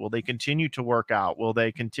news? Will they continue to work out? Will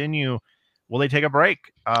they take a break?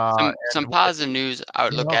 Some positive news I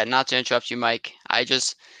would look at, not to interrupt you, Mike. I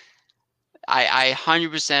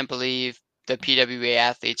 100% believe the PWA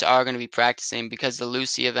athletes are going to be practicing because the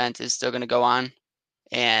Lucy event is still going to go on,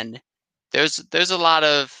 and there's always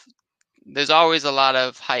a lot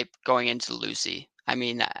of hype going into Lucy. I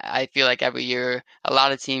mean, I feel like every year a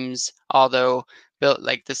lot of teams, although built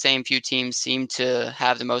like the same few teams, seem to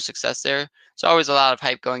have the most success there. There's always a lot of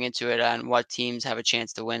hype going into it on what teams have a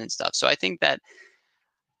chance to win and stuff. So I think that,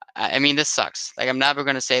 I mean, this sucks. Like, I'm never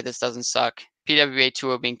going to say this doesn't suck. PWA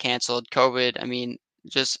tour being canceled, COVID. I mean,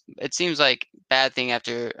 just it seems like bad thing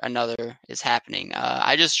after another is happening.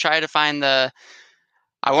 I just try to find I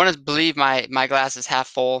want to believe my glass is half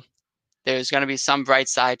full. There's going to be some bright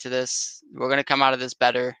side to this. We're going to come out of this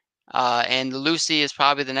better. And Lucy is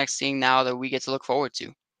probably the next thing now that we get to look forward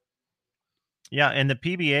to. Yeah, and the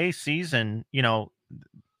PBA season,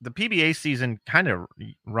 the PBA season kind of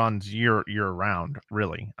runs year round,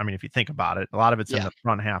 really. I mean, if you think about it, a lot of it's in the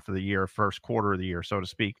front half of the year, first quarter of the year, so to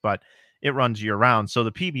speak, but it runs year round. So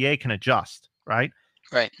the PBA can adjust, right?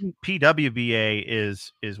 Right. PWBA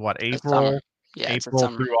is what, April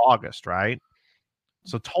through August, right?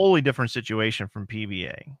 So totally different situation from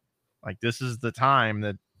PBA. Like, this is the time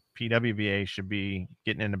that PWBA should be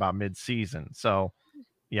getting in about mid-season. So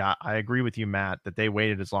yeah, I agree with you, Matt, that they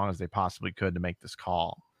waited as long as they possibly could to make this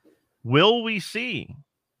call. Will we see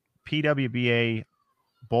PWBA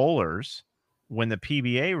bowlers, when the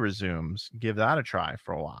PBA resumes, give that a try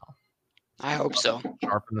for a while? I hope so.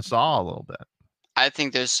 Sharpen the saw a little bit. I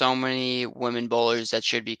think there's so many women bowlers that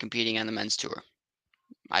should be competing on the men's tour.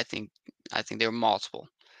 I think there are multiple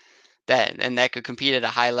that could compete at a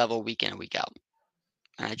high level week in and week out.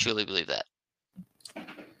 And I truly believe that.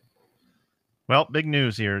 Well, big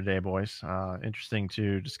news here today, boys. Interesting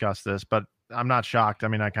to discuss this, but I'm not shocked. I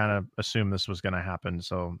mean, I kind of assumed this was going to happen.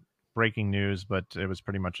 So breaking news, but it was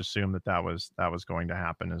pretty much assumed that was going to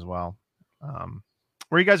happen as well.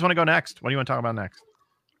 Where do you guys want to go next? What do you want to talk about next?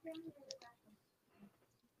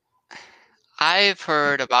 I've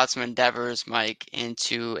heard about some endeavors, Mike,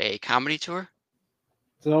 into a comedy tour.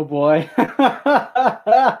 Oh boy.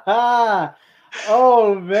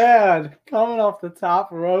 Oh man, coming off the top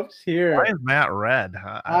ropes here. Why is Matt red?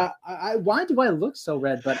 Why do I look so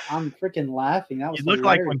red? But I'm freaking laughing. That was you look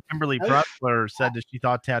like when Kimberly Pressler said that she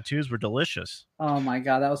thought tattoos were delicious. Oh my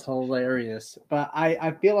god, that was hilarious. But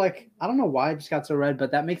I feel like, I don't know why I just got so red,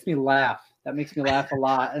 but that makes me laugh. That makes me laugh a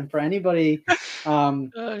lot. And for anybody, for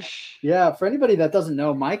anybody that doesn't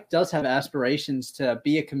know, Mike does have aspirations to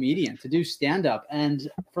be a comedian, to do stand-up. And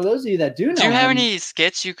for those of you that do know, do you have any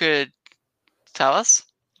skits you could tell us?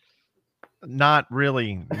 Not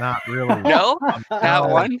really. No, not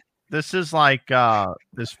one. This is like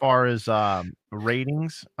as far as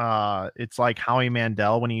ratings, it's like Howie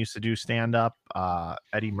Mandel when he used to do stand up,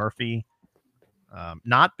 Eddie Murphy,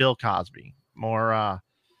 not Bill Cosby, more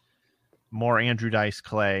Andrew Dice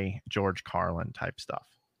Clay, George Carlin type stuff.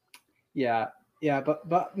 Yeah, Yeah,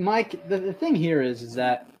 but Mike, the thing here is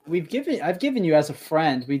that I've given you as a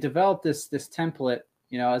friend. We developed this template,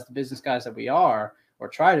 as the business guys that we are, or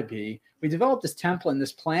try to be. We developed this template and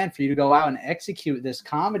this plan for you to go out and execute this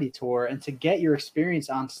comedy tour and to get your experience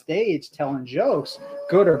on stage telling jokes,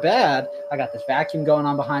 good or bad. I got this vacuum going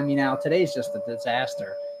on behind me now. Today's just a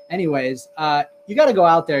disaster. Anyways, you got to go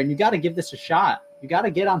out there and you got to give this a shot. You got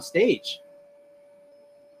to get on stage.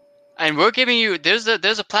 And we're giving you there's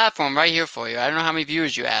a platform right here for you. I don't know how many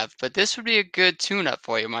viewers you have, but this would be a good tune-up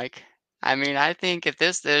for you, Mike. I mean, I think if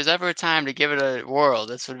there's ever a time to give it a whirl,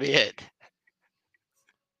 this would be it.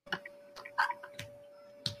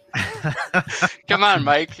 Come on,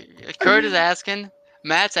 Mike. Kurt is asking.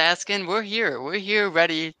 Matt's asking. We're here. We're here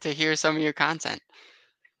ready to hear some of your content.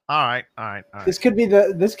 All right. This could be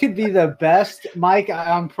the best, Mike.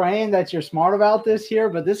 I'm praying that you're smart about this here,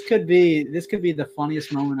 but this could be the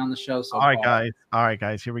funniest moment on the show so far. All right,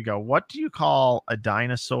 guys. Here we go. What do you call a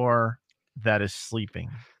dinosaur that is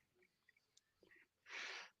sleeping?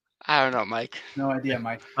 I don't know, Mike. No idea,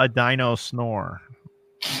 Mike. A dino snore.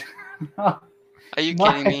 Are you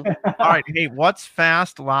kidding me? All right. Hey, what's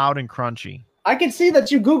fast, loud, and crunchy? I can see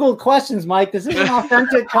that you Googled questions, Mike. This isn't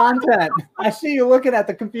authentic content. I see you looking at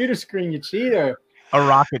the computer screen, you cheater. A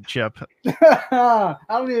rocket chip. I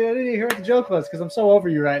didn't even hear what the joke was because I'm so over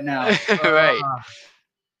you right now. Right.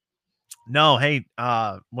 No, hey,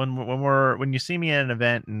 when you see me at an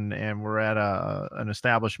event and we're at an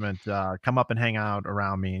establishment, come up and hang out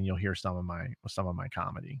around me, and you'll hear some of my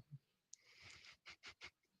comedy.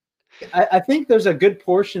 I think there's a good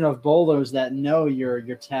portion of bowlers that know your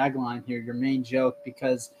tagline here, your main joke,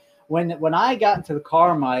 because when I got into the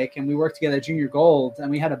car, Mike, and we worked together at Junior Gold, and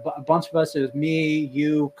we had a bunch of us. It was me,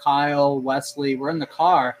 you, Kyle, Wesley. We're in the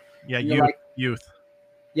car. Yeah, youth.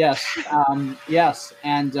 Yes, yes,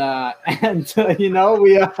 and we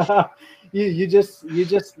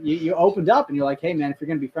you opened up and you're like, hey man, if you're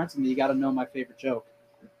gonna be friends with me, you got to know my favorite joke.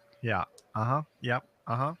 Yeah. Yep.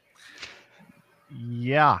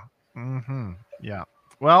 Yeah. Yeah.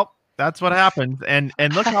 Well, that's what happens. And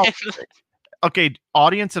look how. Okay,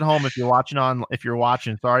 audience at home, if you're watching,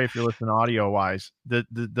 sorry if you're listening audio wise,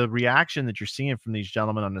 the reaction that you're seeing from these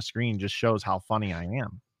gentlemen on the screen just shows how funny I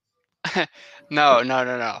am. No.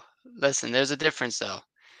 Listen, there's a difference though.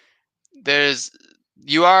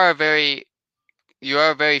 You are a very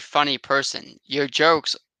funny person. Your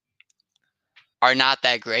jokes are not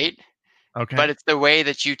that great. Okay. But it's the way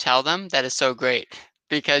that you tell them that is so great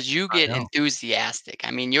because you get enthusiastic.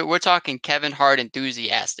 I mean, we're talking Kevin Hart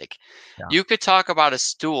enthusiastic. Yeah. You could talk about a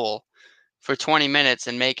stool for 20 minutes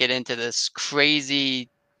and make it into this crazy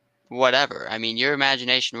whatever. I mean, your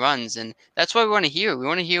imagination runs, and that's what we want to hear. We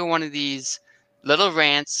want to hear one of these little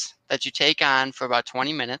rants that you take on for about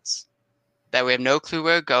 20 minutes that we have no clue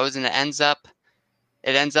where it goes, and it ends up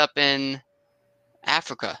in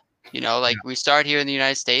Africa. We start here in the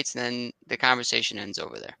United States, and then the conversation ends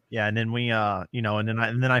over there. Yeah, and then we, and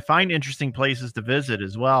then I find interesting places to visit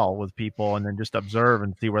as well with people, and then just observe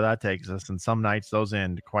and see where that takes us. And some nights those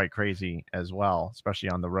end quite crazy as well, especially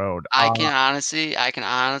on the road. I can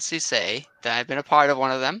honestly say that I've been a part of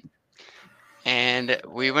one of them, and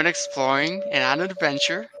we went exploring and on an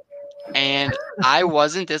adventure, and I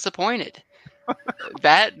wasn't disappointed.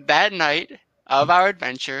 That night of our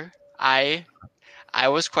adventure, I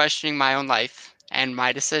was questioning my own life and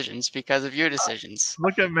my decisions because of your decisions.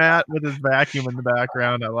 Look at Matt with his vacuum in the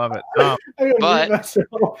background. I love it. But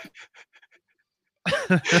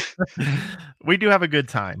we do have a good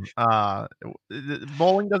time.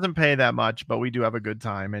 Bowling doesn't pay that much, but we do have a good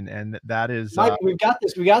time, and that is. Mike, we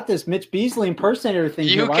got this Mitch Beasley impersonator thing.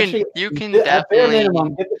 You can definitely at bare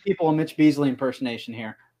minimum give the people a Mitch Beasley impersonation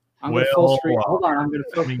here. I'm going to full screen. Hold on, I'm going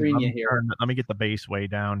to full screen you here. Let me get the bass way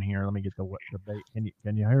down here. Let me get the bass. Can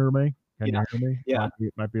you hear me? Can you hear me? Yeah.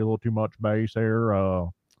 Might be a little too much bass there. I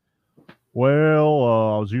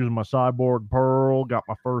was using my Cyborg Pearl. Got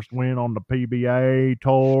my first win on the PBA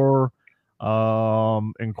tour.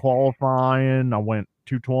 In qualifying, I went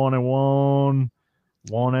 221,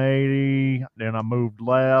 180. Then I moved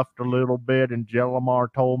left a little bit, and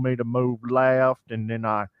Jellamar told me to move left, and then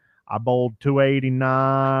I bowled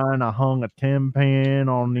 289. I hung a 10 pin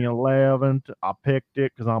on the 11th. I picked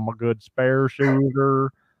it because I'm a good spare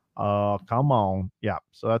shooter. Come on. Yeah.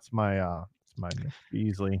 So that's my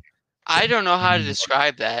Beasley. I don't know how to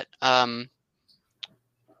describe that. That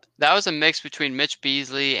was a mix between Mitch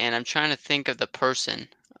Beasley and I'm trying to think of the person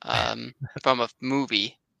from a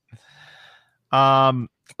movie.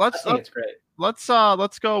 It's great. Let's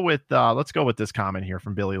go with this comment here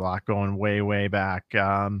from Billy Locke going way back.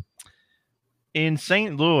 In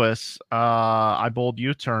St. Louis, I bowled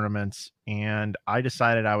youth tournaments, and I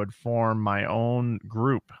decided I would form my own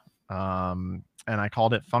group, and I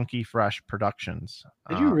called it Funky Fresh Productions.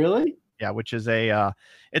 Did you really? Yeah, which is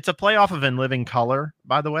it's a play off of In Living Color,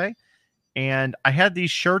 by the way. And I had these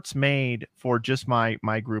shirts made for just my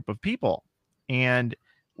group of people, and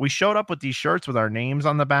we showed up with these shirts with our names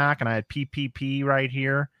on the back, and I had PPP right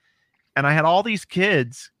here, and I had all these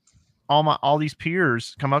kids, all these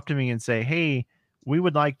peers come up to me and say, "Hey, we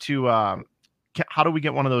would like to. How do we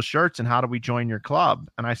get one of those shirts, and how do we join your club?"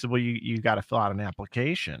 And I said, "Well, you got to fill out an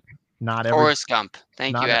application. Not every Forrest Gump.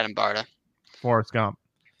 Thank you, Adam Barta. Forrest Gump.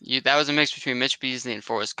 That was a mix between Mitch Beasley and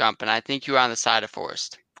Forrest Gump, and I think you were on the side of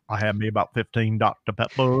Forrest. I had me about 15 Dr.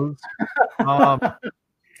 Peppers. Now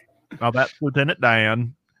that's Lieutenant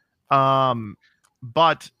Dan.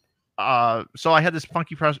 But so I had this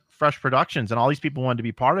Funky Fresh Productions, and all these people wanted to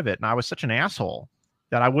be part of it. And I was such an asshole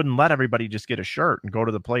that I wouldn't let everybody just get a shirt and go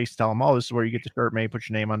to the place, tell them, "Oh, this is where you get the shirt made, put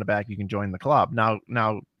your name on the back, you can join the club." Now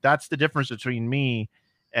that's the difference between me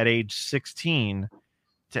at age 16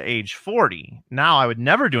 to age 40. Now I would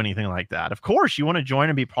never do anything like that. Of course, you want to join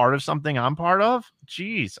and be part of something I'm part of?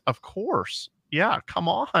 Jeez, of course. Yeah, come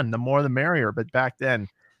on. The more the merrier. But back then,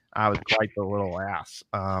 I was quite the little ass.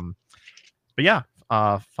 But yeah,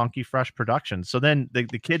 Funky Fresh Productions. So then the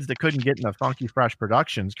kids that couldn't get in the Funky Fresh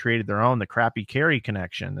Productions created their own, the Crappy Carry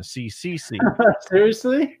Connection, the CCC.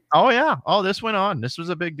 Seriously? Oh, yeah. Oh, this went on. This was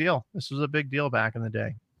a big deal. This was a big deal back in the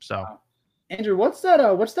day. So, Andrew, what's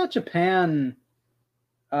that Japan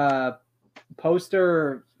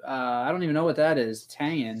poster? I don't even know what that is. It's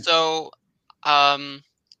hanging. So,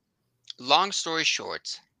 long story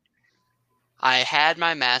short, I had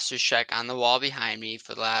my master's check on the wall behind me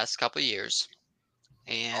for the last couple of years,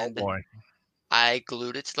 and I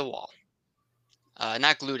glued it to the wall.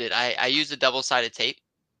 Not glued it. I used a double-sided tape.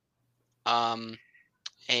 And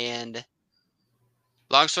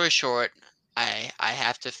long story short, I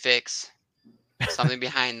have to fix something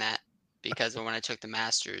behind that because of when I took the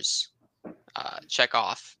master's check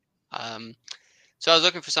off. So I was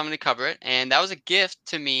looking for someone to cover it, and that was a gift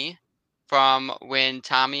to me from when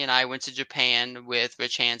Tommy and I went to Japan with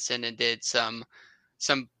Rich Hansen and did some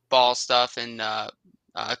ball stuff and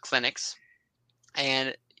clinics.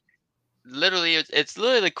 And literally, it's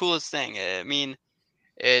literally the coolest thing. I mean,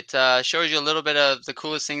 it shows you a little bit of the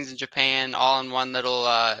coolest things in Japan all in one little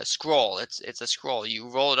scroll. It's a scroll. You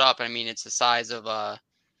roll it up. I mean, it's the size of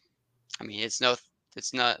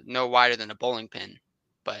it's no wider than a bowling pin.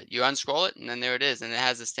 But you unscroll it, and then there it is, and it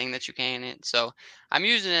has this thing that you can in. So I'm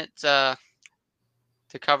using it to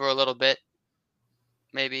cover a little bit,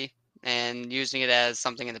 maybe, and using it as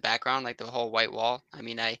something in the background, like the whole white wall. I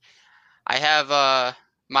mean, I have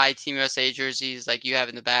my Team USA jerseys, like you have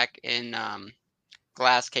in the back, in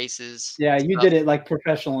glass cases. Yeah, you did it like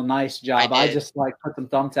professional, nice job. I just put some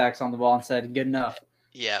thumbtacks on the wall and said, "Good enough."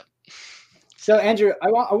 Yeah. So Andrew,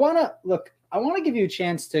 I want to give you a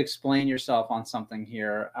chance to explain yourself on something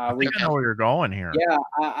here. I think I know where you're going here.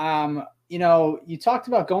 Yeah. You talked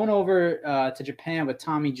about going over to Japan with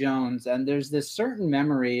Tommy Jones, and there's this certain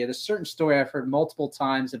memory, this certain story I've heard multiple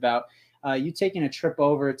times about you taking a trip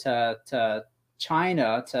over to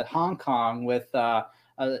China, to Hong Kong with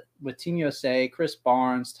Team USA, Chris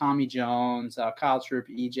Barnes, Tommy Jones, Kyle Troop,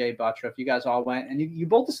 EJ Buttriff. You guys all went, and you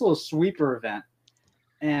built this little sweeper event.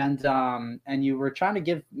 And you were trying to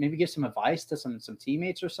give some advice to some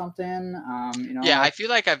teammates or something. Yeah, I feel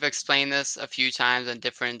like I've explained this a few times on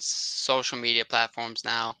different social media platforms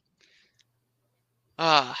now.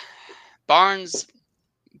 Barnes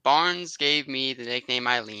gave me the nickname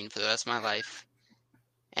Eileen for the rest of my life.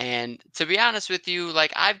 And to be honest with you,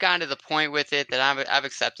 like, I've gotten to the point with it that I've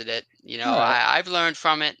accepted it. Right. I've learned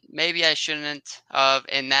from it. Maybe I shouldn't have,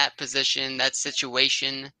 in that position, that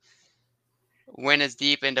situation, went as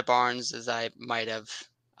deep into Barnes as I might have.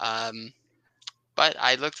 But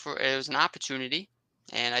I looked for it was an opportunity,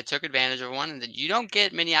 and I took advantage of one. And you don't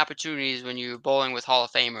get many opportunities when you're bowling with Hall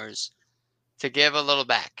of Famers to give a little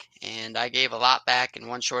back. And I gave a lot back in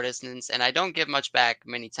one short instance, and I don't give much back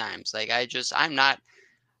many times. Like,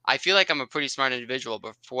 I feel like I'm a pretty smart individual,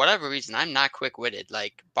 but for whatever reason, I'm not quick-witted.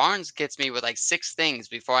 Like, Barnes gets me with like 6 things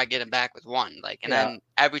before I get him back with 1. Like, and then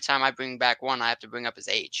every time I bring back 1, I have to bring up his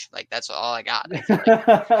age. Like, that's all I got.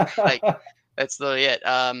 Like, that's literally it.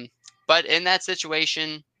 But in that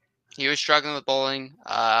situation, he was struggling with bowling.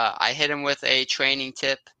 I hit him with a training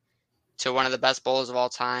tip to one of the best bowlers of all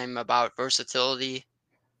time about versatility,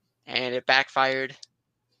 and it backfired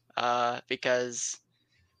because,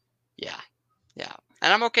 yeah.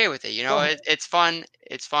 And I'm okay with it. It's fun.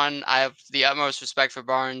 It's fun. I have the utmost respect for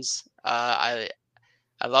Barnes. I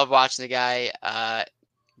love watching the guy.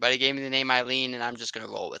 But he gave me the name Eileen, and I'm just going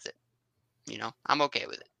to roll with it. I'm okay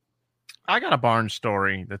with it. I got a Barnes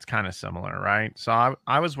story that's kind of similar, right? So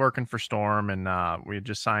I was working for Storm, and we had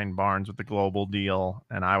just signed Barnes with the global deal,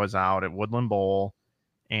 and I was out at Woodland Bowl,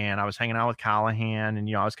 and I was hanging out with Callahan,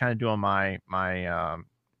 and I was kind of doing my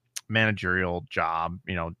managerial job,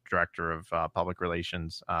 director of public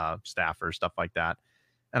relations, staffer, stuff like that.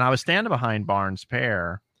 And I was standing behind Barnes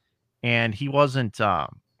pair, and he wasn't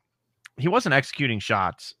executing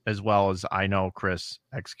shots as well as I know Chris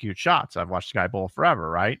executes shots. I've watched the guy bowl forever,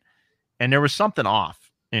 right? And there was something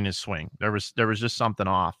off in his swing. There was just something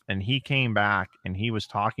off. And he came back and he was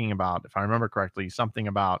talking about, if I remember correctly, something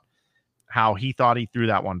about how he thought he threw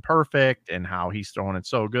that one perfect and how he's throwing it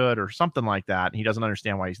so good or something like that. And he doesn't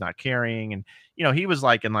understand why he's not carrying. And, he was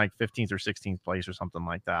like in like 15th or 16th place or something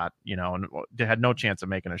like that, and had no chance of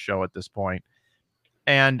making a show at this point.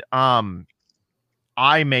 And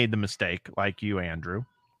I made the mistake, like you, Andrew,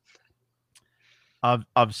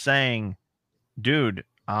 of saying, dude,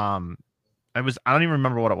 I don't even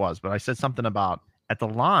remember what it was, but I said something about at the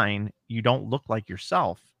line, you don't look like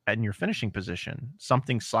yourself in your finishing position.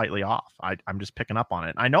 Something slightly off. I'm just picking up on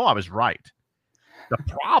it. I know I was right. The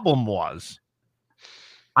problem was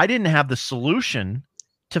I didn't have the solution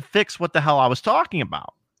to fix what the hell I was talking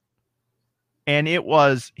about. And it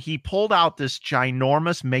was, he pulled out this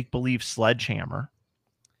ginormous make-believe sledgehammer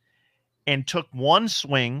and took one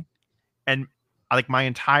swing, and like my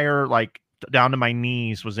entire, like down to my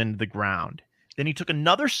knees was into the ground. Then he took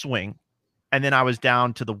another swing, and then I was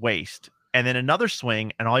down to the waist, and then another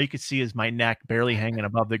swing, and all you could see is my neck barely hanging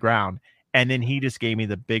above the ground. And then he just gave me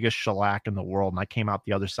the biggest shellac in the world, and I came out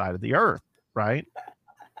the other side of the earth, right?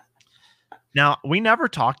 Now, we never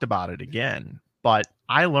talked about it again, but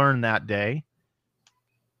I learned that day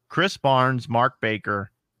Chris Barnes, Mark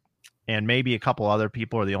Baker, and maybe a couple other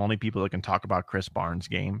people are the only people that can talk about Chris Barnes'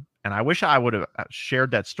 game. And I wish I would have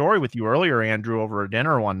shared that story with you earlier, Andrew, over a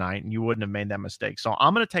dinner one night, and you wouldn't have made that mistake. So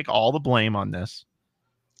I'm going to take all the blame on this.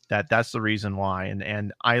 That's the reason why.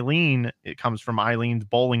 And Eileen, it comes from Eileen's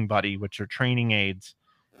bowling buddy, which are training aids.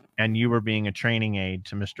 And you were being a training aid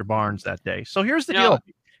to Mr. Barnes that day. So here's the deal.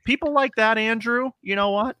 People like that, Andrew, you know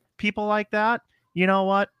what? People like that, you know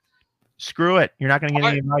what? Screw it. You're not going to get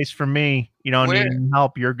any advice from me. You don't need any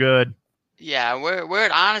help. You're good. Yeah, where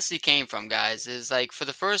it honestly came from, guys, is like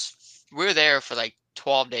we were there for like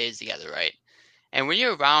 12 days together, right? And when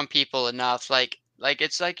you're around people enough, like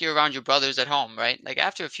it's like you're around your brothers at home, right? Like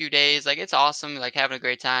after a few days, like it's awesome, like having a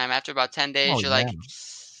great time. After about 10 days, you're like,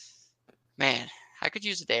 man, I could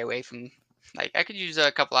use a day away from, like I could use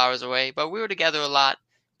a couple hours away. But we were together a lot,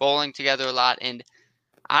 bowling together a lot, and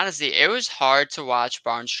honestly, it was hard to watch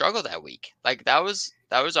Barnes struggle that week. Like that was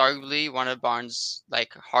arguably one of Barnes'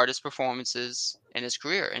 like hardest performances in his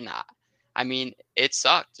career. And I mean, it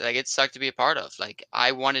sucked. Like it sucked to be a part of. Like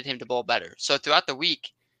I wanted him to bowl better. So throughout the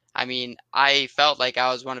week, I mean, I felt like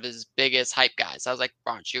I was one of his biggest hype guys. I was like,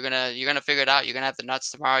 Barnes, you're gonna figure it out. You're gonna have the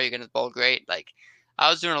nuts tomorrow. You're gonna bowl great. Like I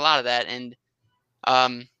was doing a lot of that, and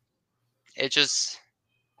it just,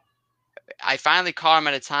 I finally caught him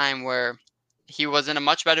at a time where he was in a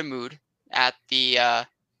much better mood at the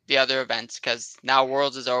other events, because now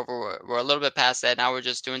Worlds is over. We're a little bit past that. Now we're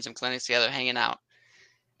just doing some clinics together, hanging out.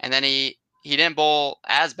 And then he didn't bowl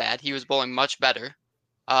as bad. He was bowling much better,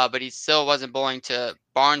 but he still wasn't bowling to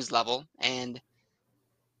Barnes level, and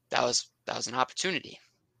that was an opportunity.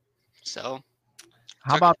 So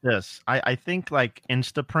how about this? I think like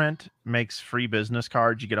Instaprint makes free business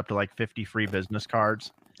cards. You get up to like 50 free business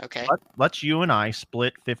cards. Okay. Let's you and I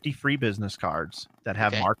split 50 free business cards that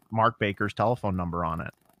have Mark Baker's telephone number on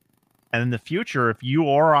it. And in the future, if you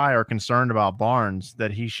or I are concerned about Barnes,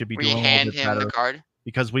 that he should be doing a little bit better, the card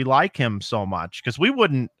because we like him so much. Because we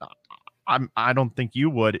wouldn't, I don't think you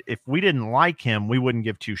would. If we didn't like him, we wouldn't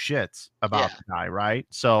give two shits about the guy, right?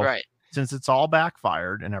 So since it's all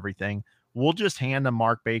backfired and everything, we'll just hand him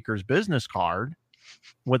Mark Baker's business card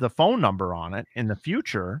with a phone number on it in the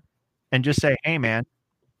future and just say, hey, man,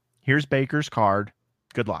 here's Baker's card.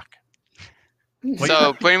 Good luck.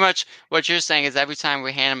 So pretty much what you're saying is every time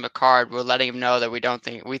we hand him a card, we're letting him know that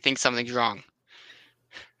we think something's wrong.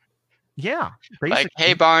 Yeah. Like,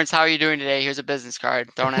 hey, Barnes, how are you doing today? Here's a business card.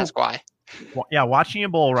 Don't ask why. Well, yeah, watching you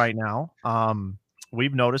bowl right now,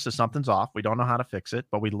 we've noticed that something's off. We don't know how to fix it,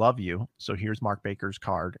 but we love you. So here's Mark Baker's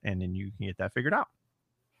card, and then you can get that figured out.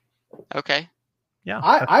 Okay. Yeah.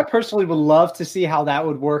 I personally would love to see how that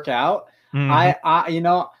would work out. Mm-hmm.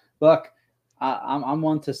 Look, I'm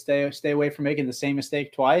one to stay away from making the same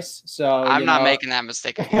mistake twice. So I'm not making that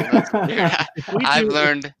mistake again.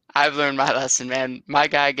 I've learned my lesson, man. My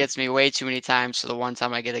guy gets me way too many times. So the one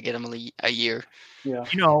time I get him a year. Yeah.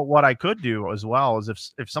 You know what I could do as well is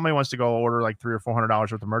if somebody wants to go order like $300 or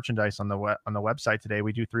 $400 worth of merchandise on the website today,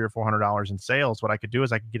 we do $300 or $400 in sales. What I could do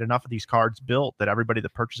is I could get enough of these cards built that everybody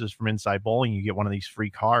that purchases from Inside Bowling, you get one of these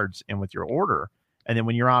free cards in with your order. And then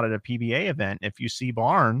when you're out at a PBA event, if you see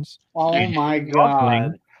Barnes, Oh my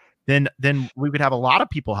God. then we could have a lot of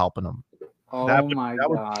people helping him. Oh God.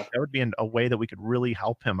 That would be a way that we could really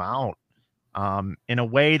help him out. In a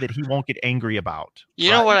way that he won't get angry about.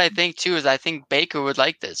 You know what I think too is I think Baker would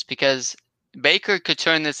like this because Baker could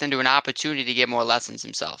turn this into an opportunity to get more lessons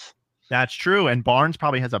himself. That's true, and Barnes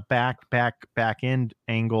probably has a back end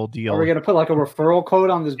angle deal. Are we gonna put like a referral code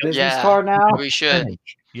on this business card now? We should.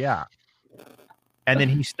 Yeah, and then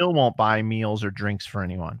he still won't buy meals or drinks for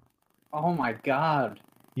anyone. Oh my God.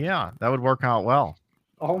 Yeah, that would work out well.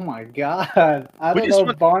 Oh my God. I don't know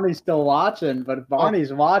if Barney's still watching, but if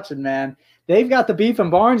Barney's watching, man, they've got the Beef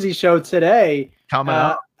and Barnesy show today coming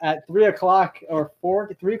up at 3 o'clock or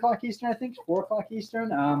 3 o'clock Eastern, I think, 4 o'clock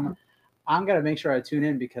Eastern. I'm going to make sure I tune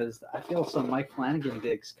in because I feel some Mike Flanagan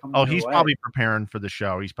digs coming. Oh, he's probably preparing for the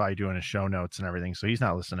show. He's probably doing his show notes and everything. So he's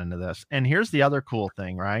not listening to this. And here's the other cool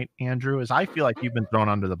thing, right, Andrew, is I feel like you've been thrown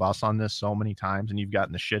under the bus on this so many times and you've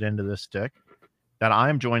gotten the shit into this stick that I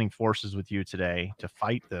am joining forces with you today to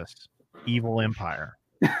fight this evil empire.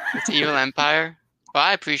 It's evil empire? Well,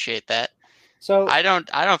 I appreciate that. So I don't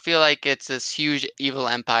feel like it's this huge evil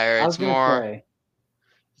empire. It's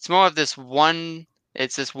more of this one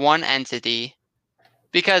entity.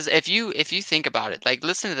 Because if you think about it, like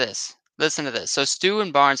listen to this. So Stu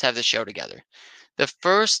and Barnes have the show together. The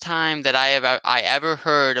first time that I ever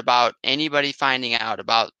heard about anybody finding out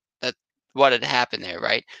about what had happened there,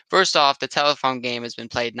 right? First off, the telephone game has been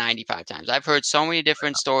played 95 times. I've heard so many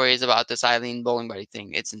different stories about this Eileen bowling buddy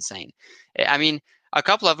thing. It's insane. I mean, a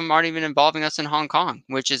couple of them aren't even involving us in Hong Kong,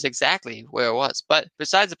 which is exactly where it was. But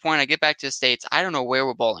besides the point, I get back to the States. I don't know where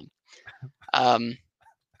we're bowling.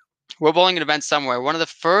 We're bowling an event somewhere. One of the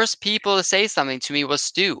first people to say something to me was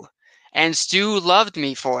Stu. And Stu loved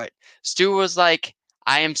me for it. Stu was like,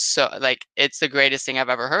 it's the greatest thing I've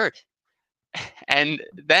ever heard. And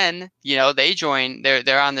then they join.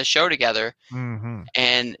 They're on the show together,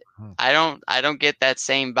 and I don't get that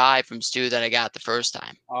same vibe from Stu that I got the first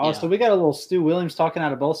time. Oh, so we got a little Stu Williams talking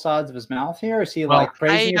out of both sides of his mouth here. Is he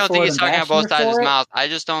praising? I don't think he's talking out of both sides of his mouth. I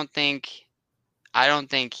just don't think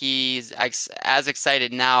he's as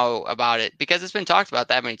excited now about it because it's been talked about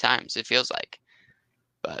that many times. It feels like.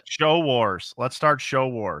 But show wars. Let's start show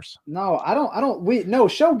wars. No, I don't.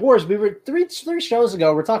 Show wars. We were three shows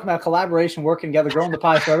ago. We're talking about collaboration, working together, growing the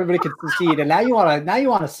pie so everybody can succeed. And now you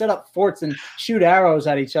want to set up forts and shoot arrows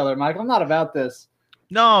at each other, Michael. I'm not about this.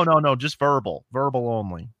 No. Just verbal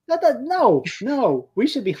only. No. We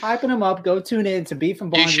should be hyping them up. Go tune in to Beef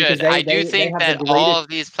and Barnes. You should. I do think that all of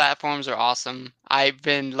these platforms are awesome. I've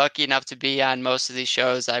been lucky enough to be on most of these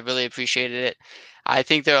shows. I really appreciated it. I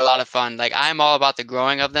think they're a lot of fun. Like I'm all about the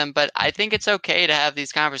growing of them, but I think it's okay to have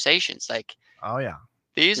these conversations. Like, oh yeah,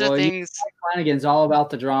 these are things. Flanagan's all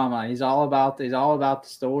about the drama. He's all about the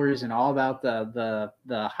stories and all about the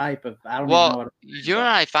hype of. I don't even know what. You and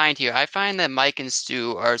I find that Mike and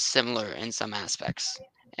Stu are similar in some aspects,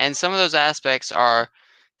 and some of those aspects are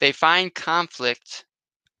they find conflict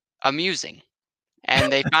amusing,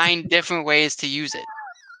 and they find different ways to use it.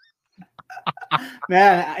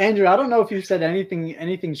 Man, Andrew, I don't know if you've said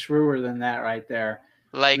anything truer than that right there.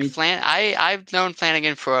 Like I've known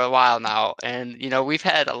Flanagan for a while now, and we've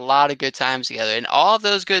had a lot of good times together, and all of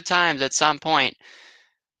those good times at some point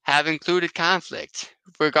have included conflict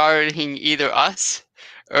regarding either us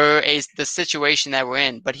or the situation that we're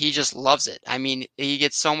in. But he just loves it. I mean, he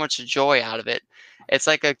gets so much joy out of it. It's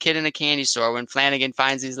like a kid in a candy store when Flanagan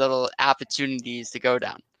finds these little opportunities to go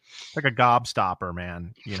down. Like a gobstopper,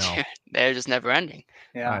 man. They're just never ending.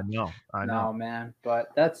 Yeah, I know. No, man.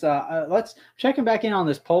 But that's let's checking back in on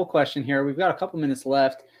this poll question here. We've got a couple minutes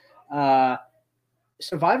left.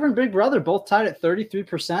 Survivor and Big Brother both tied at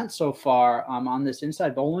 33% so far on this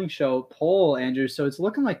Inside Bowling Show poll, Andrew. So it's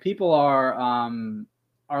looking like people are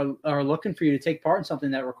looking for you to take part in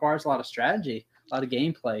something that requires a lot of strategy, a lot of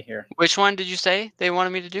gameplay here. Which one did you say they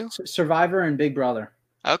wanted me to do? Survivor and Big Brother.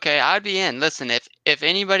 Okay, I'd be in. Listen, if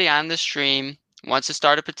anybody on the stream wants to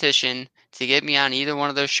start a petition to get me on either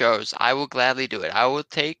one of those shows, I will gladly do it. I will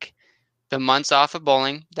take the months off of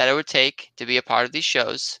bowling that it would take to be a part of these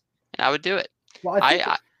shows, and I would do it. Well,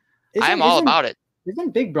 I'm all about it.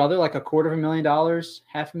 Isn't Big Brother like $250,000,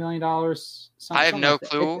 $500,000? I have no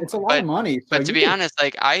clue. It's a lot of money. But to be honest,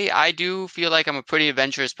 like I do feel like I'm a pretty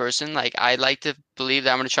adventurous person. Like I like to believe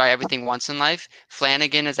that I'm going to try everything once in life.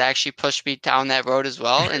 Flanagan has actually pushed me down that road as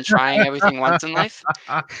well and trying everything once in life.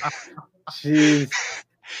 Jeez.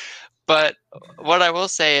 But what I will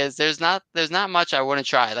say is there's not much I wouldn't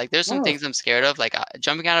try. Like there's some No. things I'm scared of. Like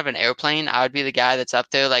jumping out of an airplane, I would be the guy that's up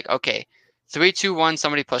there like, okay, 3, 2, 1,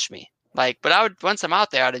 somebody push me. Like, but I would, once I'm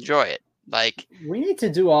out there, I'd enjoy it. Like, we need to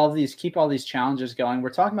do all these, keep all these challenges going. We're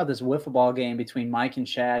talking about this wiffle ball game between Mike and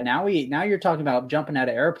Chad. Now you're talking about jumping out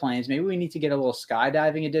of airplanes. Maybe we need to get a little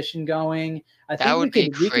skydiving edition going. I that think would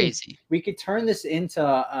be crazy. we could turn this into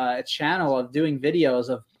a channel of doing videos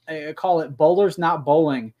of call it Bowlers Not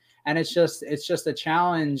Bowling. And it's just a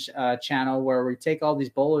challenge channel where we take all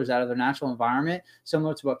these bowlers out of their natural environment,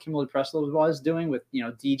 similar to what Kimberly Presley was doing with,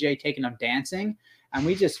 DJ taking them dancing. And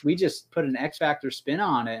we just put an X Factor spin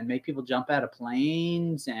on it and make people jump out of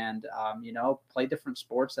planes and, play different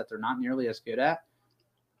sports that they're not nearly as good at.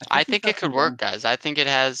 I think it could work, guys. I think it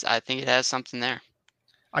has something there.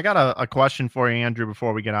 I got a question for you, Andrew,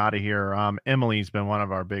 before we get out of here. Emily's been one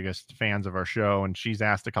of our biggest fans of our show, and she's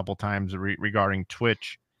asked a couple times regarding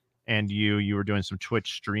Twitch. And you were doing some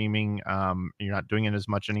Twitch streaming. You're not doing it as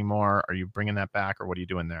much anymore. Are you bringing that back, or what are you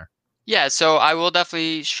doing there? Yeah, so I will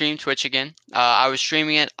definitely stream Twitch again. I was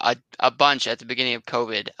streaming it a bunch at the beginning of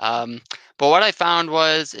COVID. But what I found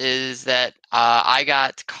is that I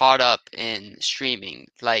got caught up in streaming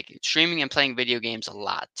and playing video games a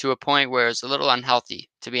lot, to a point where it's a little unhealthy,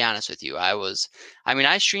 to be honest with you.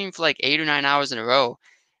 I streamed for like 8 or 9 hours in a row,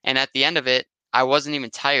 and at the end of it, I wasn't even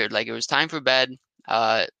tired. Like, it was time for bed.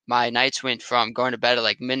 My nights went from going to bed at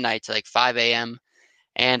like midnight to like 5 a.m.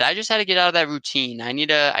 And I just had to get out of that routine. I need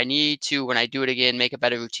to, when I do it again, make a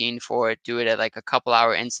better routine for it, do it at like a couple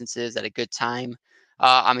hour instances at a good time.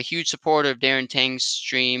 I'm a huge supporter of Darren Tang's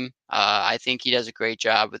stream. I think he does a great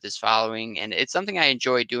job with his following, and it's something I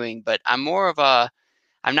enjoy doing, but I'm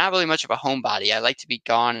not really much of a homebody. I like to be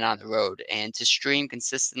gone and on the road, and to stream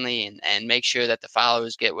consistently and make sure that the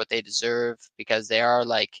followers get what they deserve, because they are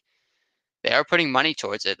putting money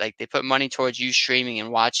towards it. Like, they put money towards you streaming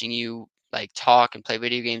and watching you like talk and play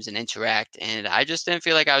video games and interact. And I just didn't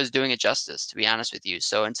feel like I was doing it justice, to be honest with you.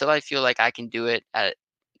 So until I feel like I can do it at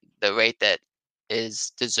the rate that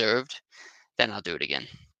is deserved, then I'll do it again.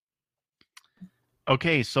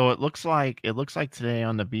 Okay, so it looks like today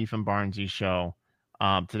on the Beef and Barnsey show,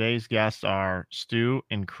 today's guests are Stu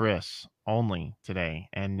and Chris only today,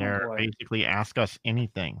 and they're basically Ask Us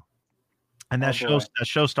Anything. And that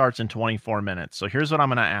show starts in 24 minutes. So here's what I'm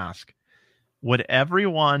going to ask. Would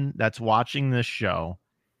everyone that's watching this show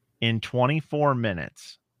in 24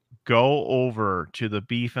 minutes go over to the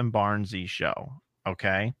Beef and Barnsey show,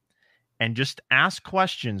 okay? And just ask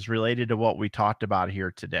questions related to what we talked about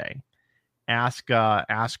here today. Ask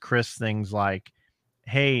Chris things like,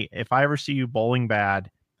 hey, if I ever see you bowling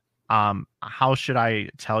bad, how should I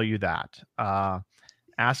tell you that?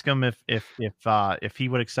 Ask him if he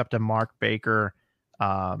would accept a Mark Baker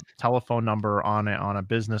telephone number on a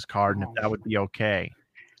business card, and if that would be okay.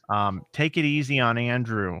 Take it easy on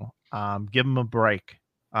Andrew. Give him a break.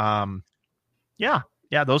 Yeah,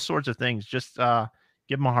 those sorts of things. Just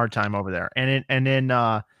give him a hard time over there. And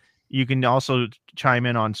then you can also chime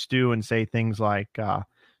in on Stu and say things like,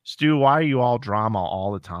 Stu, why are you all drama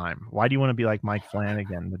all the time? Why do you want to be like Mike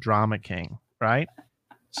Flanagan, the drama king, right?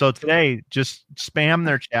 So today, just spam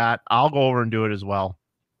their chat. I'll go over and do it as well.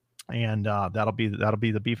 And that'll be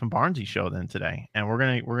the Beef and Barnsey show then today. And we're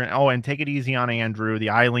gonna and take it easy on Andrew. The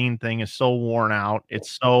Eileen thing is so worn out.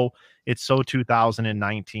 It's so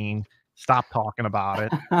 2019. Stop talking about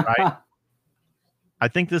it, right? I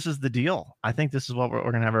think this is the deal. I think this is what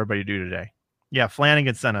we're gonna have everybody do today. Yeah,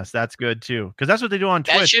 Flanagan sent us. That's good too, because that's what they do on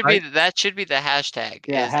Twitch. That should be the hashtag.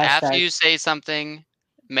 Yeah, hashtag. After you say something,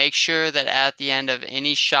 make sure that at the end of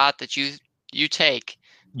any shot that you take,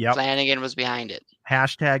 Flanagan was behind it.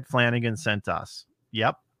 Hashtag Flanagan sent us.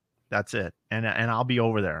 Yep, that's it. And I'll be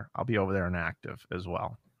over there. I'll be over there and active as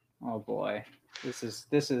well. Oh boy, this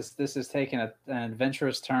is taking an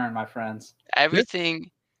adventurous turn, my friends. Everything.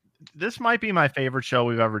 This might be my favorite show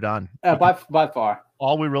we've ever done. By far.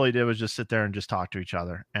 All we really did was just sit there and just talk to each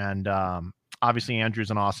other. And obviously,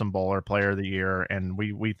 Andrew's an awesome bowler, player of the year, and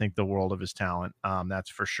we think the world of his talent.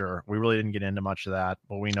 That's for sure. We really didn't get into much of that,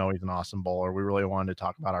 but we know he's an awesome bowler. We really wanted to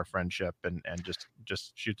talk about our friendship and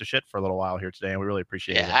just shoot the shit for a little while here today, and we really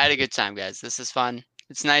appreciate it. Yeah, I had a good time, guys. This is fun.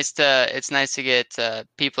 It's nice to get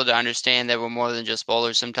people to understand that we're more than just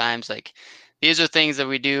bowlers sometimes. Like, these are things that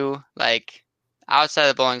we do, like, outside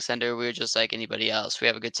the bowling center. We're just like anybody else. We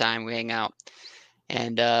have a good time. We hang out.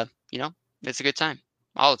 And, it's a good time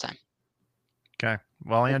all the time. Okay.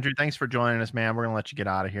 Well, Andrew, thanks for joining us, man. We're going to let you get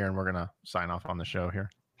out of here, and we're going to sign off on the show here.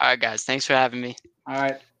 All right, guys. Thanks for having me. All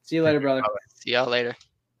right. See you later, brother. See y'all later.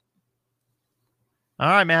 All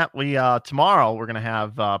right, Matt. We tomorrow we're gonna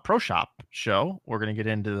have Pro Shop show. We're gonna get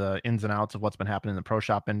into the ins and outs of what's been happening in the Pro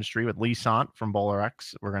Shop industry with Lee Sant from Bowler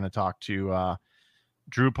X. We're gonna talk to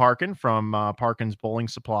Drew Parkin from Parkin's Bowling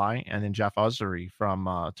Supply, and then Jeff Ussery from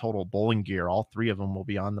Total Bowling Gear. All three of them will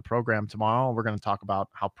be on the program tomorrow. We're going to talk about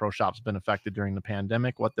how Pro Shop's been affected during the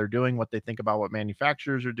pandemic, what they're doing, what they think about what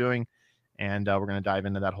manufacturers are doing, and we're going to dive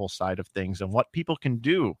into that whole side of things and what people can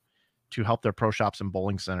do to help their Pro Shops and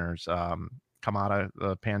bowling centers come out of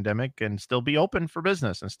the pandemic and still be open for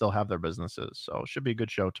business and still have their businesses. So it should be a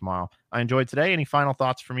good show tomorrow. I enjoyed today. Any final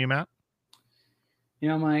thoughts from you, Matt? You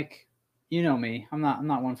know, Mike, you know me. I'm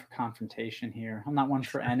not one for confrontation here. I'm not one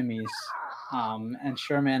for enemies. And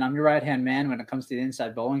sure, man, I'm your right-hand man when it comes to the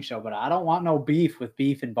Inside Bowling Show, but I don't want no beef with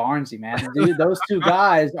Beef and Barnesy, man. Dude, those two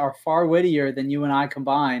guys are far wittier than you and I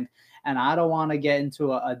combined, and I don't want to get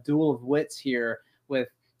into a duel of wits here with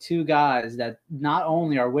two guys that not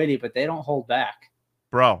only are witty, but they don't hold back.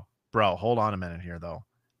 Bro, hold on a minute here, though.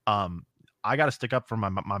 I got to stick up for my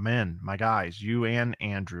men, my guys, you and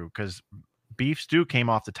Andrew, because Beef Stew came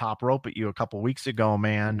off the top rope at you a couple weeks ago,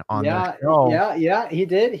 man. On the show. Yeah, he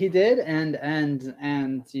did,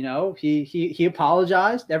 and you know, he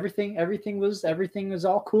apologized. Everything was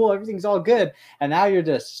all cool. Everything's all good, and now you're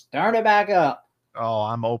just stirring it back up. Oh,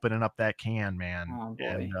 I'm opening up that can, man. Oh boy,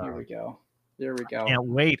 and, here we go. There we go. Can't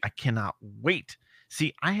wait. I cannot wait.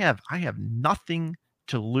 See, I have nothing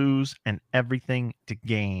to lose and everything to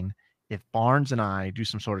gain if Barnes and I do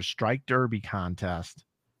some sort of strike derby contest.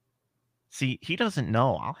 See, he doesn't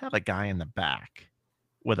know. I'll have a guy in the back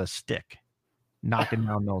with a stick knocking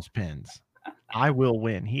down those pins. I will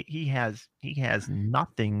win. He has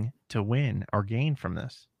nothing to win or gain from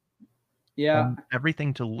this. Yeah.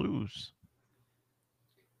 Everything to lose.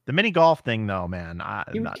 The mini golf thing, though, man.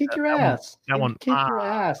 He would kick your ass. He would kick your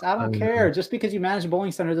ass. I don't care. Just because you manage a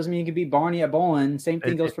bowling center doesn't mean you can beat Barney at bowling. Same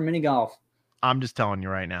thing goes for mini golf. I'm just telling you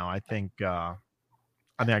right now. I think I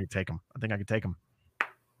can take him.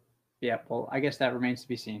 Yeah, well, I guess that remains to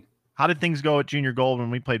be seen. How did things go at Junior Gold when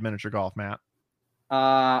we played miniature golf, Matt?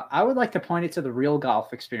 I would like to point it to the real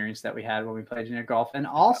golf experience that we had when we played junior golf, and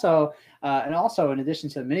also in addition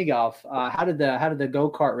to the mini golf, how did the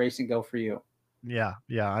go-kart racing go for you? Yeah,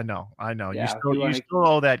 I know. Yeah, you still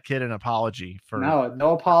owe that kid an apology for.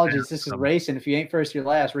 No apologies. This is racing. If you ain't first, you're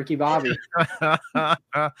last. Ricky Bobby.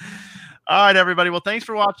 All right, everybody. Well, thanks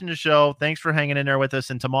for watching the show. Thanks for hanging in there with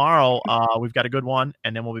us. And tomorrow, we've got a good one,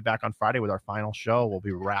 and then we'll be back on Friday with our final show. We'll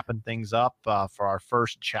be wrapping things up for our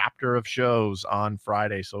first chapter of shows on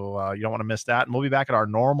Friday, so you don't want to miss that. And we'll be back at our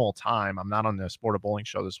normal time. I'm not on the Sport of Bowling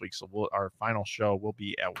show this week, so our final show will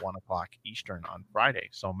be at 1:00 Eastern on Friday.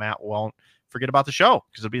 So Matt won't forget about the show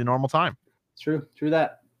because it'll be the normal time. True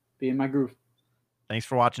that. Be in my groove. Thanks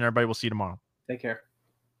for watching, everybody. We'll see you tomorrow. Take care.